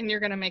them and you're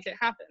going to make it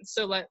happen.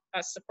 So let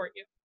us support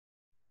you.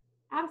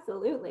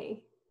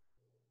 Absolutely.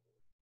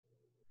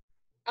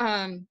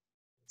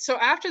 So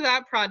after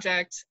that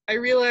project, I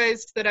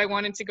realized that I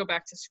wanted to go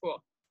back to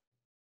school.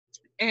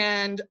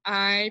 And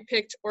I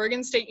picked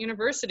Oregon State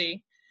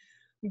University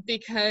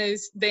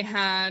because they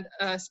had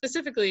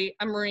specifically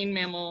a marine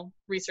mammal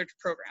research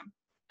program.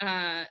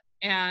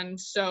 And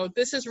so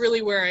this is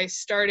really where I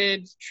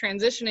started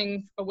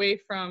transitioning away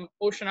from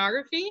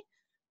oceanography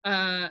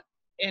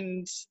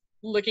and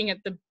looking at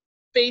the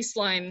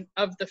baseline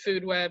of the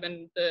food web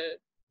and the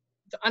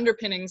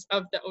underpinnings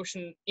of the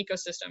ocean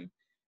ecosystem,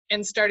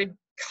 and started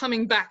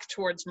coming back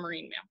towards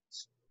marine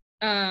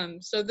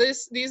mammals. So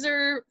these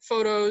are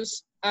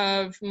photos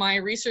of my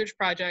research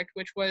project,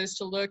 which was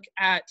to look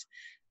at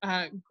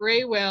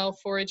gray whale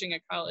foraging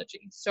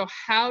ecology. So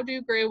how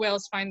do gray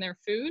whales find their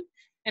food,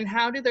 and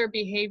how do their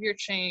behavior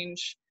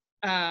change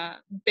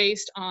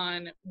based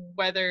on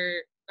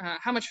whether,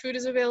 how much food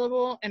is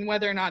available and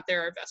whether or not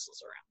there are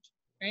vessels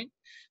around, right?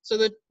 So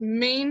the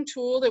main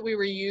tool that we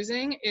were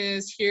using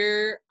is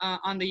here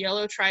on the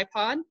yellow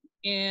tripod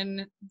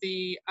in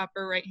the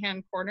upper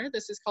right-hand corner.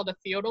 This is called a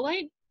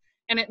theodolite,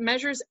 and it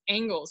measures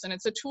angles, and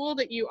it's a tool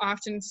that you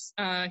often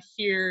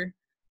hear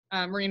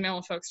marine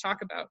mammal folks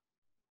talk about.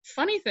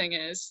 Funny thing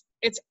is,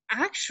 it's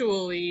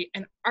actually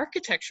an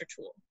architecture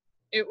tool.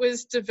 It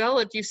was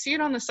developed, you see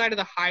it on the side of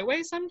the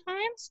highway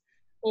sometimes,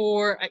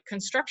 or at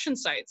construction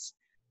sites,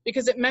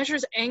 because it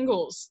measures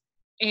angles,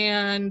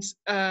 and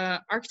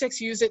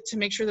architects use it to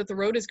make sure that the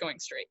road is going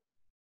straight,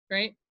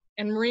 right?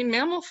 And marine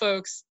mammal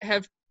folks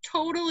have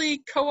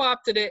totally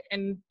co-opted it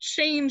and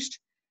changed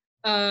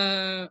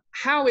how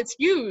it's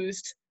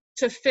used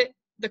to fit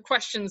the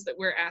questions that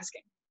we're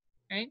asking,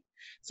 right?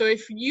 So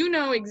if you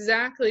know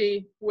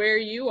exactly where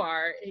you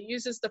are, it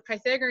uses the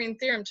Pythagorean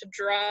theorem to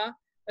draw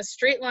a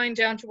straight line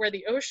down to where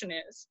the ocean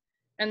is,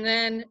 and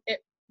then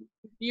it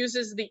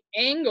uses the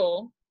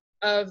angle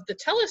of the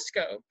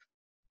telescope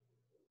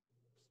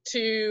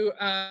to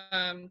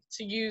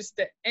use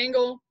the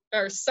angle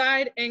or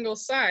side angle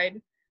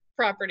side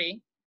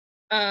property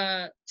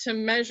to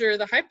measure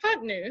the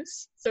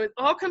hypotenuse. So it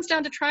all comes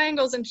down to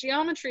triangles and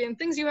geometry and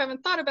things you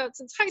haven't thought about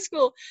since high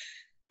school.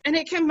 And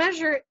it can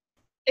measure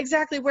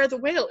exactly where the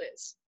whale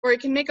is, or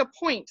it can make a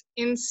point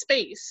in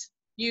space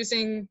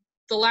using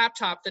the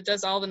laptop that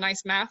does all the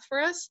nice math for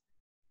us.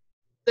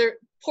 The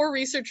poor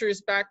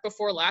researchers back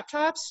before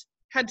laptops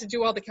had to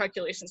do all the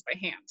calculations by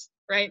hand,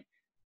 right?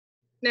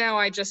 Now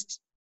I just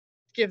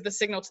give the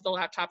signal to the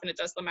laptop and it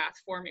does the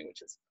math for me,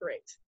 which is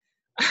great.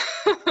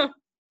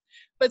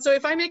 But so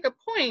if I make a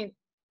point,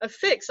 a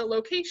fix, a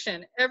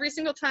location, every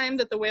single time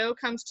that the whale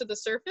comes to the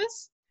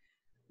surface,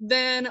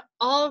 then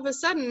all of a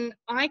sudden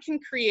I can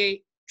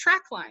create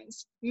track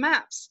lines,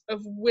 maps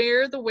of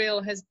where the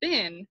whale has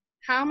been,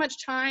 how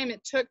much time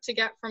it took to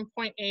get from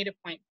point A to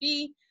point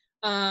B,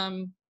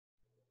 and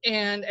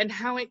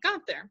how it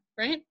got there,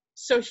 right?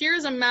 So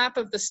here's a map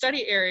of the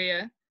study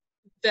area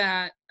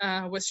that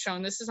was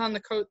shown. This is on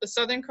the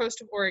southern coast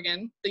of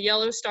Oregon. The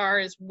yellow star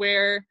is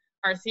where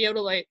our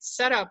theodolite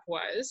setup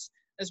was,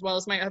 as well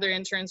as my other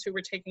interns who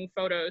were taking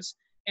photos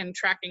and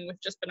tracking with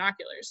just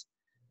binoculars.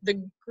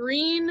 The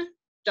green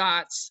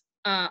dots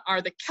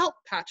are the kelp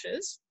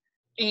patches,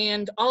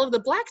 and all of the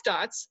black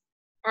dots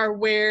are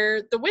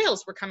where the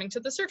whales were coming to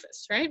the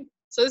surface, right?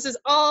 So this is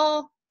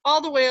all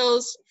the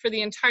whales for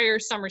the entire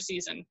summer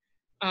season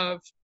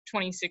of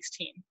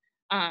 2016.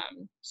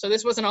 So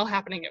this wasn't all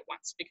happening at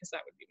once, because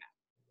that would be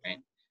mad, right?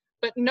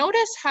 But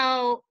notice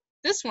how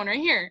this one right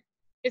here,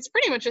 it's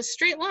pretty much a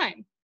straight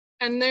line.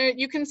 And there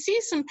you can see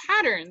some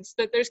patterns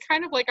that there's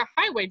kind of like a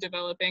highway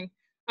developing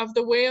of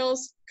the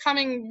whales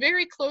coming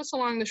very close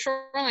along the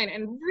shoreline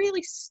and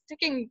really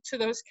sticking to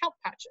those kelp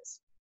patches.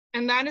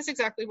 And that is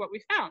exactly what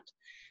we found.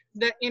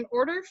 That in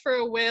order for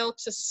a whale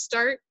to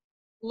start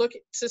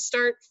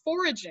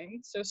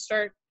foraging, so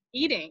start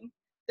eating,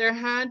 there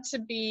had to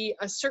be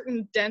a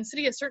certain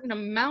density, a certain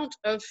amount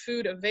of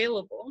food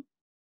available,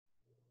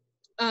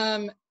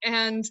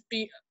 and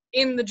be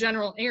in the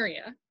general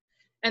area.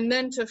 And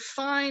then to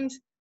find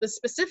the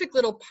specific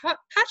little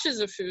patches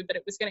of food that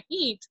it was going to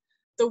eat,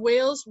 the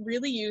whales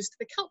really used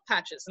the kelp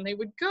patches, and they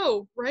would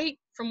go right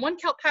from one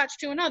kelp patch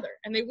to another,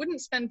 and they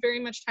wouldn't spend very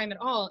much time at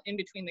all in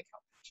between the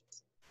kelp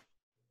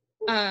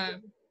patches.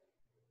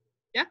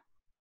 Yeah.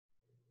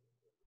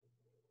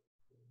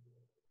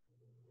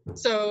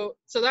 So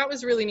that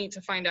was really neat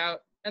to find out.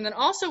 And then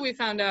also we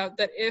found out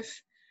that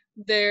if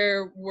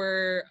there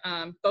were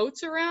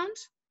boats around,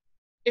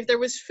 if there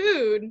was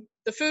food,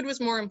 the food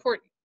was more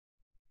important.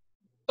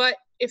 But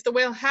if the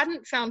whale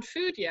hadn't found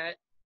food yet,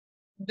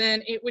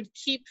 then it would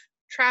keep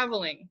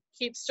traveling,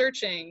 keep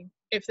searching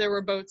if there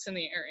were boats in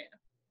the area.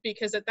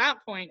 because at that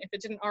point, if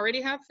it didn't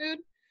already have food,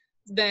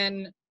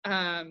 then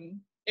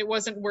it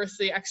wasn't worth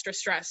the extra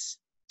stress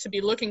to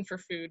be looking for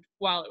food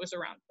while it was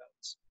around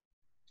boats.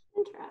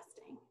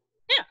 Interesting.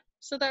 Yeah,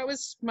 so that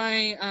was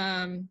my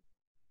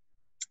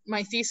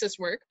my thesis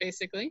work,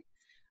 basically.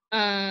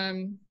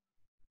 And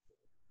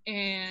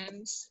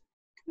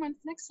come on,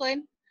 next slide.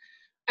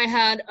 I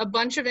had a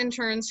bunch of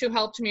interns who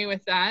helped me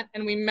with that,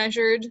 and we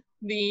measured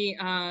the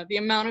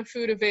amount of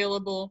food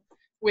available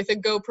with a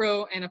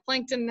GoPro and a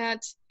plankton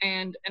net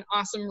and an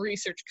awesome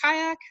research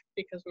kayak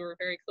because we were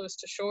very close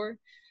to shore.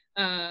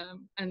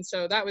 And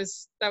so that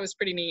was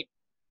pretty neat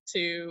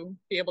to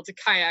be able to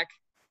kayak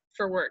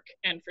for work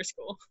and for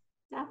school.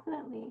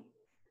 Definitely.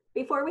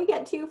 Before we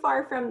get too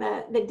far from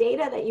the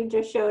data that you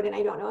just showed, and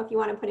I don't know if you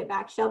want to put it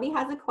back, Shelby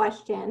has a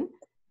question.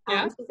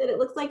 Yeah. She said it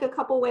looks like a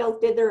couple whales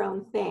did their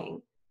own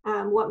thing.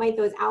 What might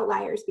those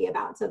outliers be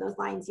about? So those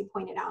lines you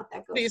pointed out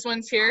that goes. These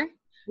ones here?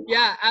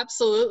 Yeah,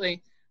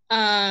 absolutely.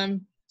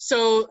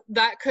 So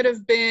that could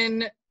have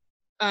been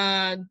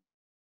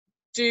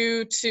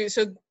due to,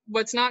 so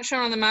what's not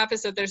shown on the map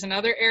is that there's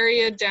another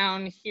area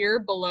down here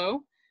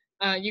below.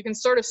 You can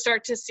sort of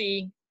start to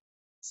see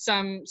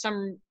some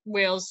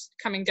whales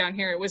coming down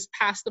here. It was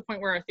past the point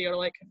where our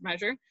theodolite could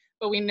measure,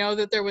 but we know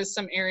that there was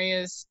some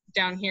areas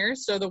down here.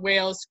 So the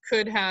whales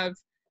could have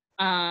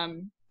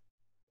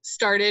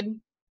started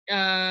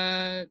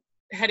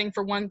heading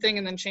for one thing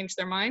and then changed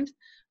their mind.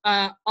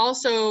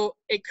 Also,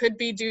 it could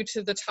be due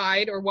to the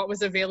tide or what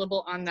was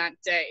available on that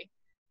day,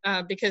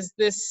 because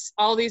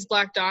all these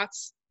black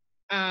dots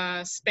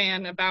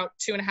span about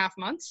 2.5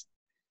 months.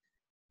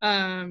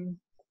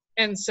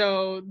 And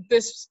so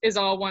this is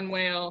all one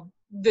whale.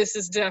 This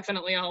is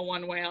definitely all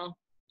one whale.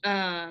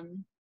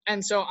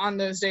 And so on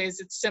those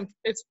days,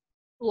 it's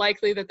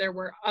likely that there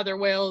were other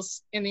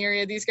whales in the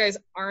area. These guys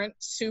aren't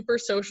super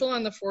social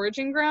on the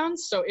foraging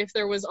grounds. So if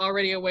there was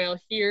already a whale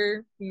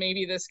here,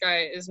 maybe this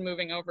guy is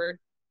moving over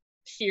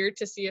here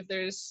to see if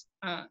there's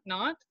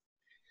not.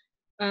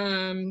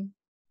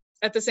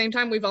 At the same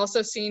time, we've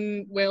also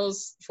seen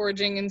whales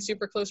foraging in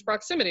super close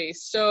proximity.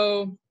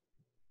 So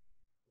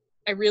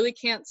I really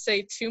can't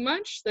say too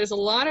much. There's a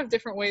lot of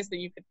different ways that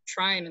you could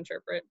try and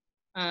interpret.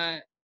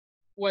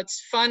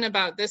 What's fun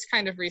about this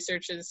kind of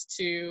research is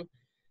to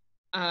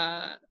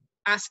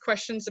ask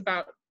questions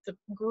about the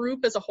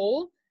group as a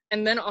whole,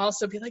 and then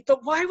also be like,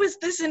 but why was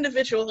this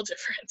individual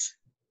different?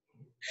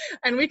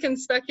 And we can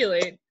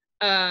speculate.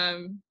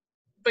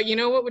 But you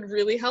know what would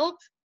really help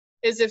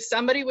is if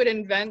somebody would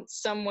invent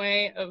some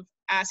way of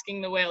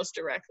asking the whales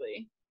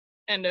directly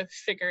and of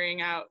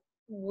figuring out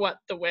what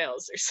the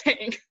whales are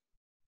saying.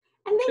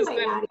 And they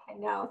might not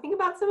even know. Think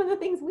about some of the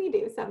things we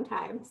do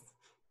sometimes.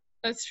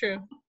 That's true.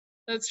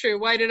 That's true.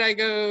 Why did I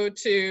go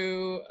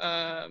to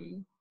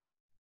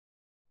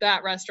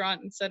that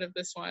restaurant instead of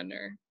this one?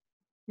 Or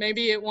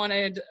maybe it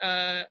wanted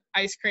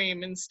ice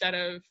cream instead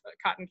of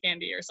cotton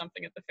candy or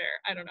something at the fair.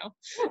 I don't know.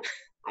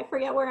 I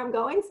forget where I'm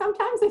going.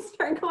 Sometimes I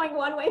start going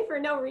one way for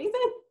no reason.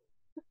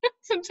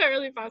 It's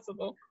entirely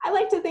possible. I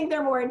like to think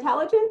they're more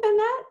intelligent than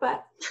that,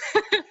 but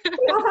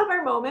we all have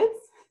our moments.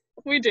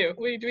 We do.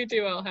 We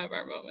do all have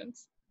our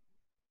moments.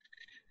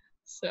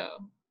 So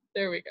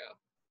there we go.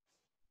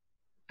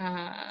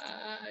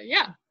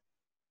 Yeah.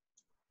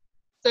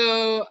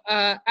 So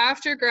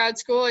after grad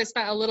school, I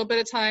spent a little bit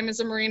of time as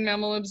a marine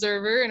mammal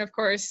observer. And of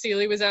course,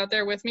 Celie was out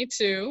there with me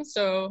too.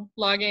 So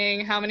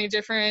logging how many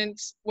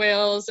different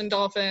whales and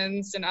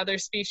dolphins and other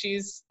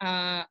species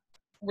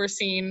were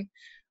seen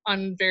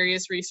on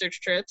various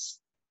research trips.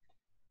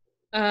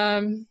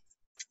 And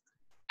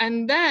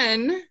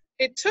then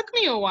it took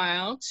me a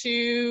while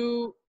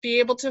to be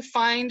able to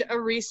find a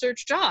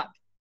research job,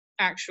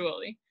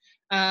 actually.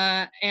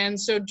 And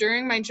so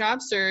during my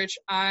job search,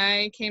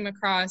 I came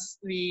across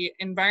the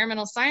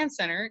Environmental Science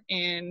Center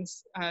in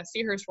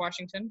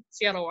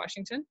Seattle,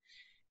 Washington.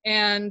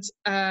 And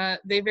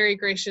they very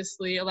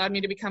graciously allowed me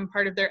to become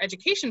part of their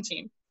education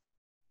team.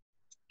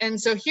 And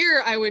so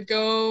here I would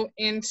go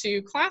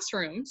into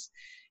classrooms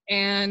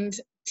and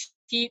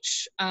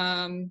teach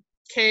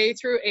K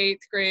through 8th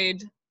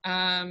grade,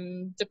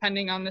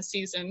 depending on the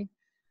season,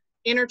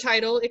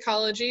 intertidal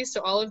ecology,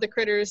 so all of the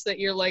critters that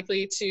you're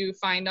likely to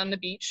find on the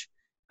beach,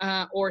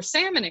 or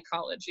salmon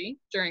ecology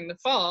during the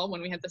fall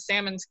when we had the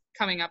salmons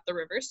coming up the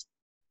rivers.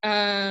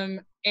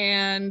 And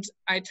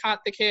I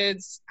taught the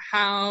kids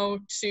how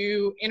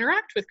to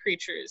interact with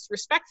creatures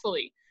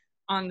respectfully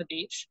on the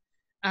beach,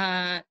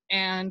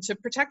 and to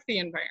protect the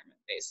environment,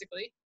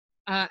 basically.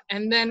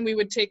 And then we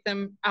would take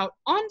them out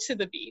onto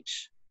the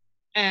beach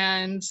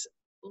and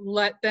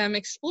let them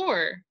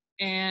explore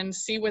and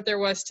see what there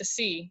was to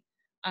see.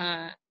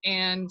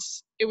 And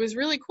it was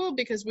really cool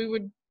because we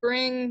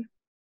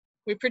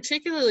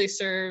particularly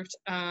served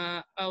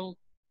a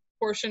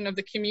portion of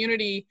the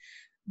community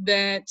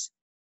that,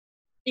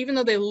 even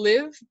though they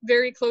live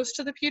very close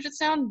to the Puget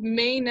Sound,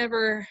 may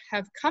never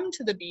have come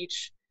to the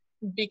beach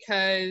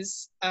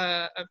because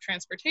of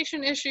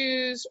transportation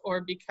issues,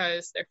 or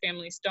because their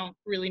families don't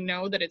really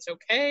know that it's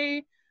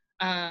okay,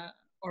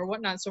 or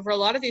whatnot. So for a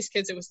lot of these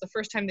kids, it was the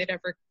first time they'd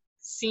ever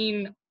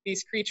seen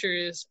these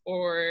creatures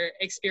or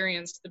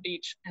experienced the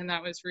beach. And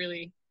that was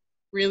really,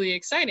 really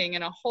exciting.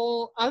 And a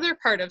whole other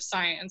part of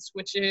science,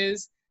 which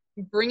is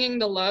bringing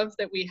the love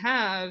that we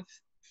have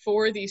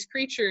for these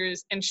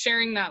creatures and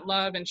sharing that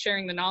love and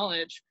sharing the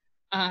knowledge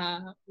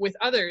with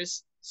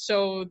others,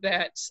 so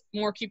that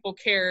more people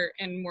care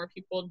and more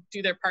people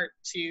do their part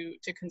to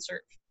conserve,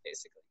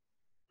 basically.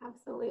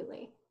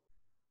 Absolutely.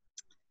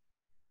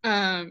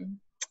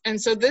 And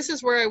so this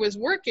is where I was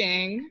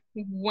working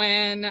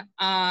when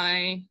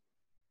I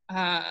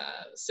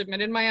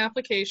submitted my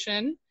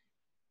application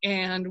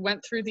and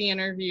went through the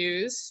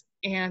interviews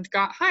and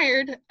got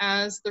hired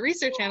as the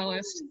research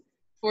analyst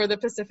for the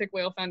Pacific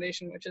Whale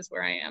Foundation, which is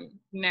where I am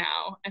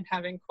now, and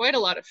having quite a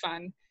lot of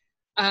fun.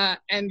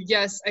 And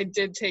yes, I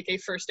did take a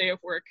first day of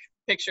work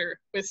picture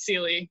with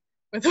Seeley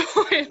with a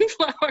Hawaiian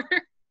flower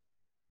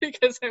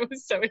because I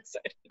was so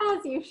excited.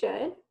 As you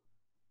should.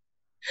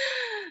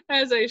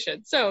 As I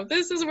should. So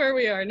this is where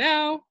we are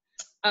now.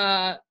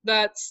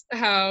 That's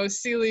how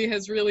Seeley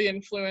has really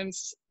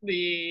influenced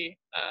the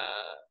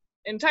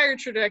entire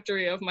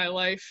trajectory of my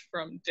life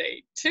from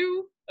day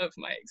 2 of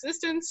my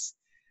existence.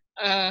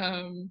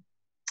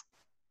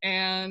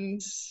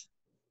 And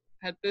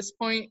at this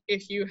point,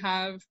 if you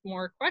have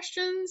more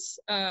questions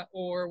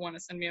or want to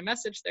send me a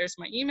message, there's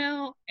my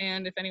email.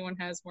 And if anyone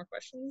has more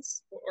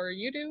questions, or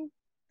you do,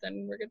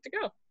 then we're good to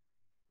go.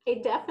 I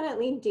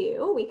definitely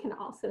do. We can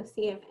also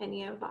see if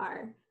any of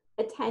our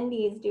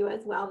attendees do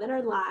as well that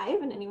are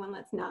live, and anyone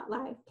that's not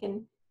live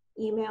can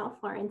email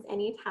Florence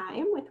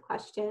anytime with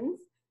questions.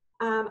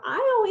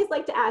 I always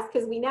like to ask,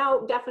 because we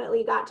now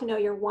definitely got to know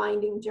your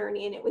winding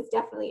journey, and it was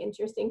definitely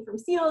interesting, from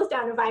seals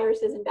down to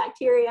viruses and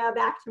bacteria,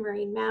 back to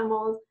marine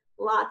mammals,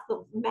 lots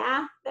of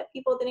math that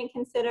people didn't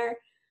consider.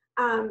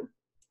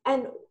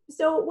 And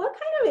so what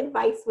kind of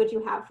advice would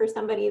you have for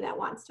somebody that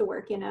wants to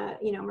work in a,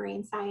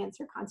 marine science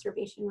or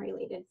conservation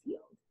related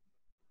field?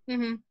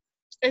 Mm-hmm.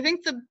 I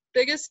think the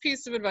biggest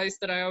piece of advice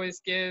that I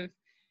always give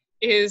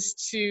is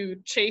to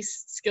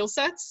chase skill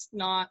sets,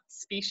 not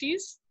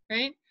species,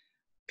 right?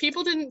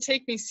 People didn't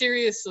take me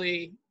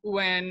seriously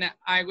when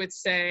I would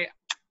say,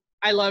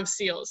 I love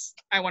seals,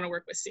 I want to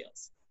work with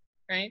seals,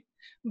 right?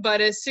 But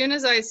as soon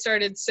as I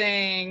started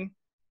saying,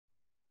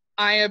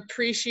 I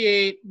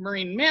appreciate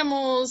marine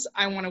mammals,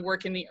 I want to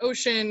work in the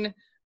ocean,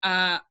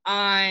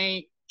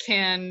 I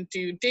can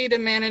do data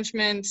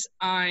management,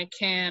 I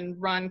can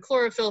run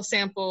chlorophyll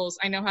samples,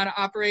 I know how to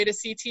operate a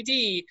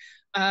CTD,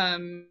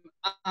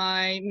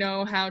 I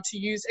know how to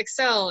use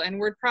Excel and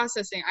word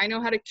processing, I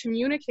know how to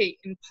communicate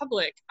in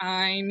public,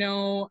 I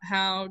know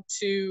how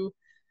to,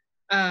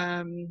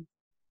 I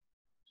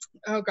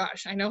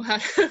know how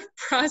to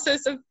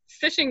process a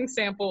fishing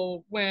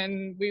sample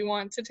when we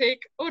want to take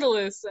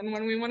otoliths and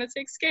when we want to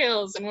take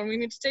scales and when we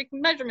need to take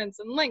measurements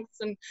and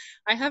lengths, and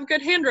I have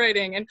good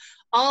handwriting, and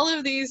all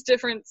of these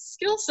different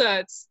skill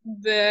sets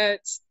that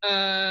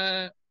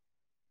are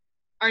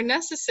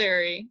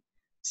necessary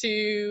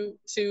to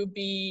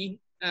be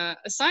a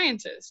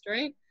scientist,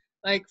 right?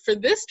 Like for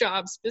this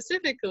job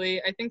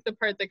specifically, I think the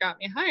part that got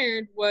me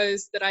hired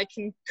was that I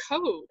can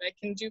code. I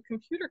can do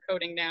computer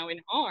coding now in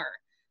R.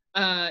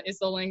 Is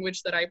the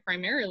language that I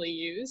primarily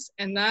use,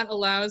 and that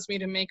allows me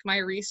to make my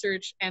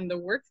research and the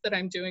work that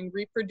I'm doing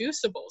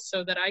reproducible,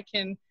 so that I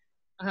can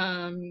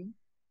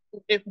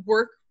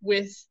work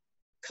with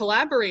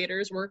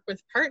collaborators, work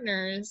with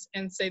partners,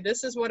 and say,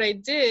 this is what I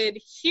did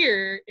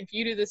here. If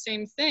you do the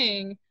same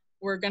thing,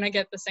 we're going to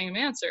get the same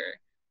answer.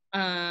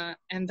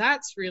 And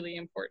that's really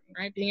important,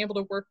 right? Being able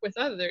to work with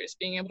others,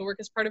 being able to work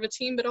as part of a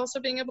team, but also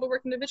being able to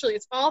work individually.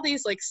 It's all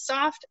these like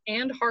soft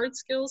and hard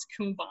skills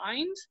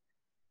combined,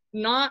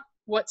 not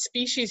what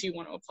species you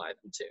want to apply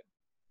them to,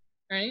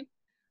 right?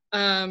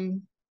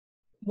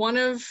 One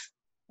of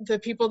the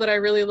people that I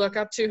really look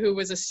up to, who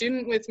was a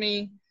student with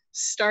me,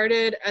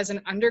 started as an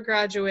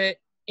undergraduate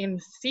in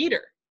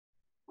theater.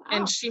 Wow.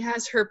 And she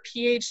has her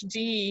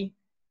PhD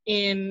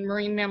in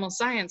marine mammal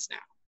science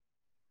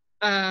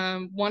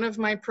now. One of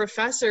my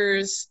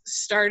professors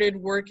started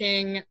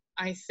working,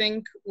 I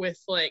think,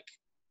 with like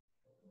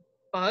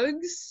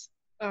bugs,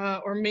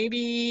 or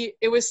maybe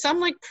it was some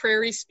like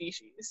prairie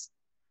species.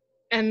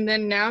 And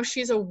then now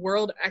she's a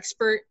world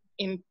expert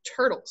in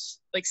turtles,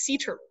 like sea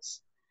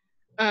turtles.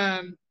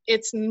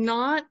 It's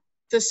not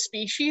the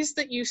species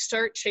that you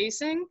start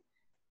chasing,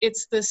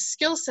 it's the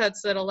skill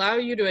sets that allow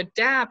you to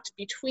adapt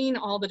between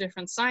all the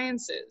different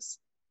sciences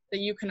that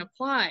you can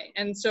apply.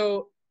 And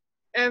so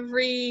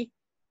every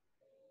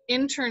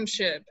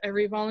internship,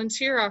 every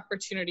volunteer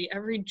opportunity,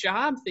 every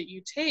job that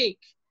you take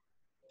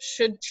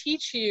should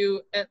teach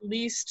you at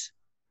least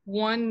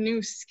one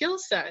new skill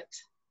set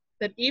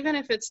that, even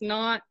if it's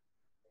not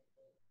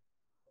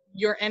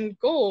your end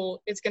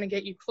goal, it's going to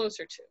get you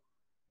closer to.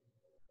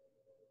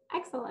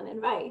 Excellent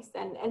advice,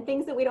 and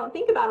things that we don't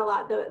think about a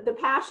lot. The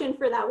passion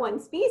for that one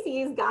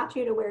species got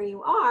you to where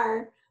you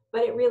are,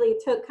 but it really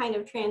took kind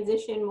of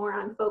transition more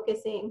on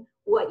focusing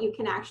what you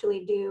can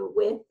actually do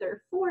with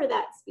or for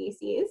that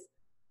species.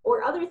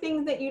 or other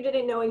things that you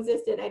didn't know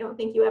existed. I don't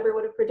think you ever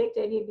would have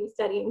predicted you'd be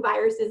studying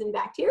viruses and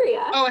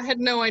bacteria. Oh, I had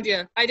no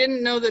idea. I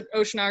didn't know that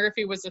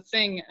oceanography was a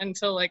thing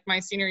until like my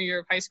senior year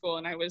of high school,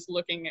 and I was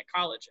looking at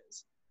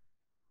colleges.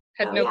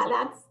 Had no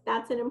clue.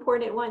 That's an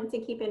important one to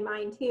keep in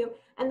mind too.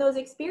 And those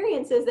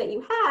experiences that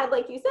you had,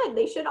 like you said,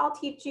 they should all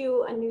teach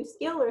you a new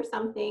skill or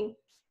something.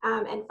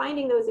 And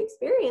finding those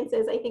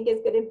experiences, I think, is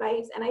good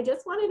advice. And I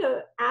just wanted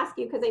to ask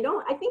you, because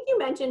I think you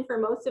mentioned for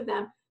most of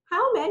them,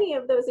 how many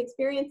of those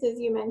experiences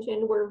you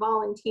mentioned were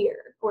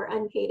volunteer or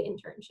unpaid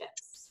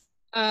internships?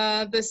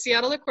 The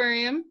Seattle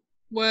Aquarium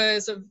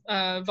was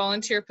a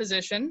volunteer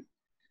position.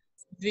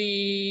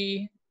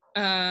 The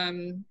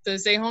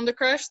Zeehonde de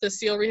Crush, the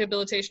Seal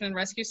Rehabilitation and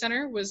Rescue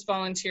Center, was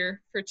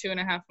volunteer for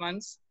 2.5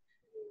 months.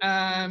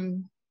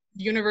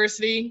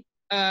 University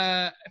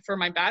for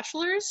my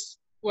bachelor's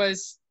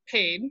was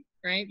paid,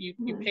 right?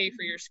 You pay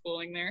for your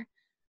schooling there.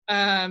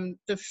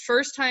 The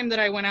first time that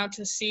I went out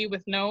to sea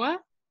with NOAA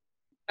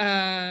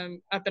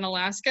up in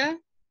Alaska,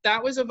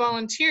 that was a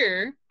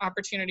volunteer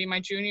opportunity my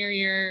junior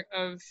year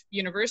of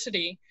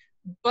university.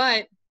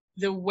 But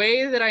the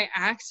way that I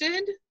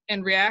acted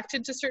and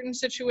reacted to certain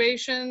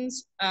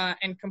situations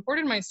and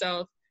comported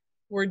myself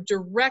were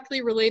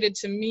directly related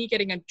to me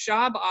getting a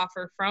job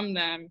offer from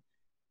them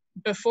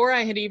before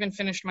I had even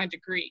finished my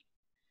degree.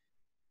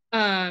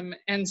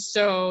 And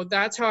so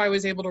that's how I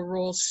was able to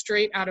roll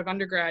straight out of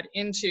undergrad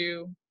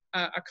into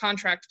a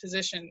contract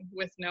position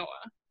with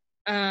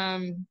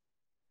NOAA.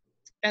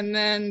 And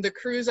then the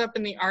cruise up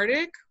in the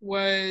Arctic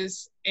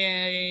was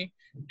a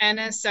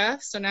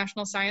NSF, so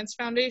National Science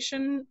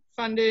Foundation,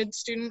 funded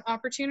student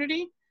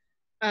opportunity.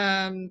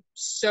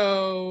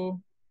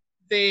 So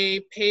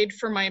they paid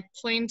for my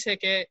plane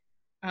ticket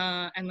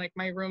and like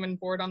my room and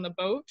board on the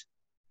boat,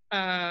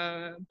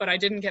 but I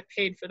didn't get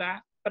paid for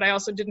that. But I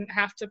also didn't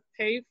have to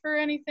pay for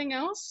anything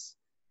else.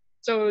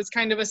 So it was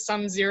kind of a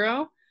sum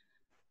zero.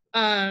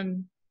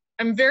 I'm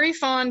very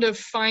fond of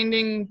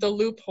finding the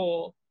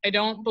loophole. I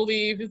don't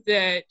believe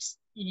that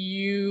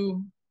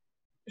you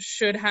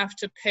should have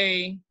to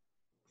pay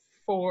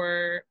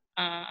for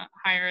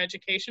higher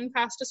education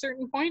past a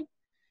certain point.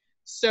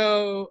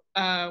 So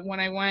when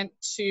I went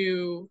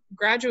to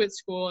graduate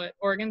school at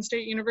Oregon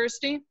State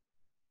University,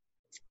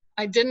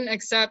 I didn't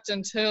accept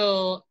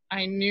until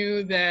I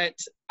knew that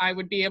I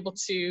would be able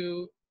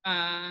to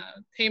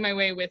pay my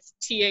way with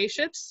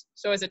TA-ships.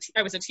 So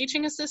I was a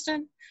teaching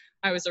assistant,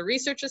 I was a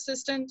research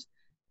assistant,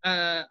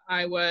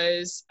 I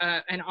was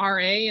an RA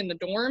in the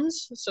dorms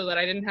so that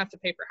I didn't have to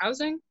pay for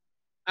housing.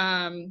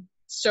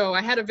 So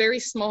I had a very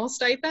small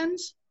stipend,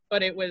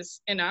 but it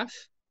was enough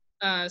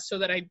so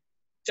that I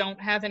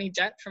don't have any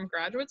debt from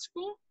graduate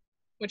school,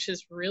 which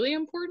is really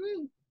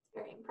important.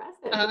 Very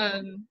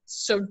impressive.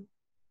 So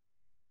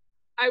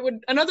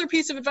another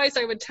piece of advice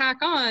I would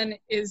tack on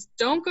is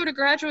don't go to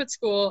graduate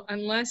school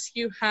unless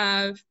you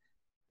have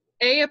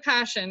a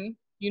passion,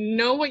 you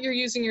know what you're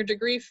using your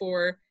degree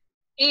for,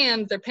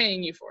 and they're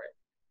paying you for it.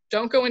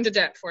 Don't go into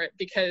debt for it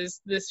because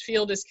this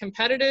field is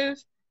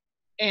competitive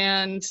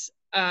and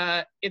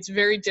it's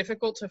very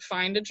difficult to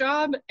find a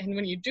job. And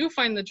when you do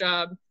find the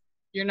job,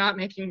 you're not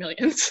making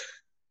millions.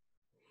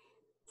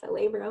 It's a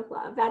labor of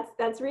love.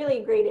 That's really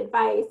great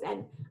advice.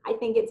 And I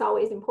think it's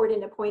always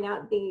important to point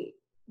out the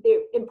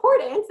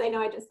importance, I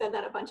know I just said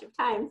that a bunch of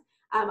times,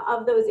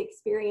 of those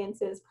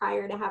experiences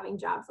prior to having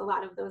jobs. A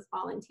lot of those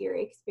volunteer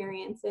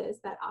experiences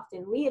that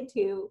often lead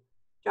to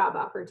job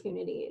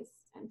opportunities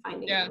and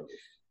finding those.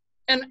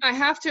 And I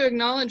have to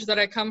acknowledge that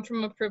I come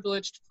from a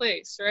privileged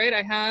place, right?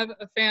 I have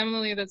a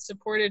family that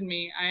supported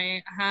me.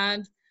 I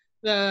had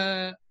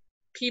the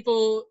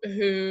people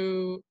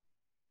who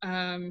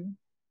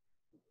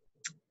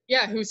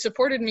who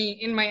supported me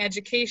in my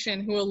education,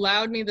 who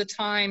allowed me the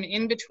time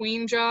in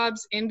between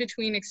jobs, in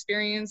between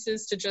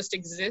experiences to just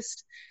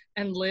exist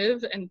and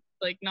live and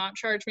like not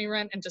charge me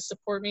rent and to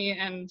support me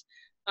and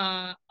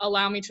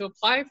allow me to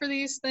apply for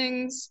these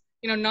things.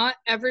 You know, not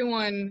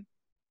everyone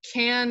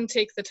can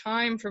take the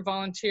time for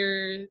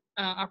volunteer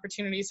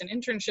opportunities and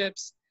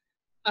internships.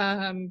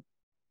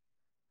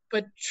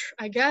 But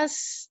I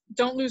guess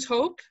don't lose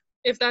hope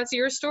if that's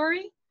your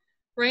story.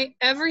 Right?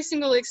 Every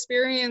single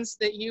experience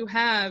that you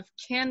have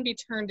can be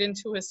turned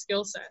into a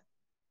skill set.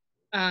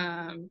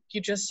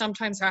 You just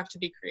sometimes have to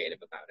be creative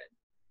about it.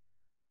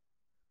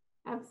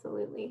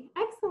 Absolutely.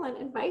 Excellent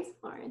advice,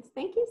 Florence.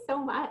 Thank you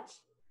so much.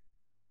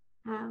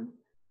 I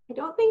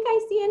don't think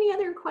I see any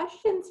other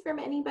questions from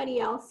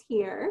anybody else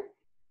here.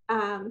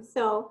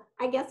 So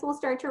I guess we'll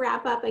start to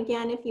wrap up.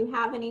 Again, if you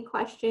have any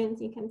questions,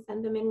 you can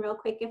send them in real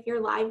quick if you're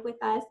live with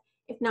us.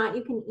 If not,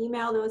 you can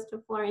email those to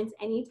Florence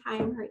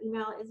anytime. Her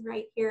email is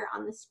right here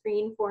on the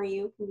screen for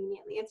you.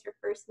 Conveniently, it's her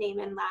first name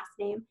and last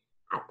name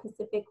at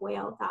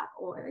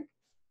pacificwhale.org.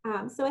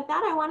 So with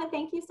that, I want to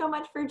thank you so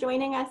much for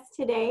joining us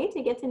today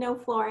to get to know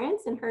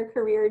Florence and her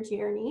career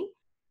journey.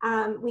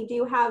 We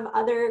do have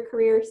other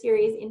career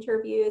series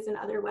interviews and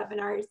other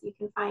webinars you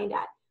can find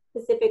at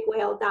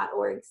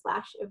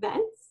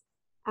pacificwhale.org/events.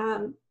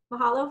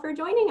 Mahalo for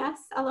joining us.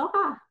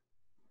 Aloha.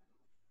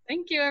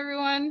 Thank you,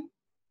 everyone.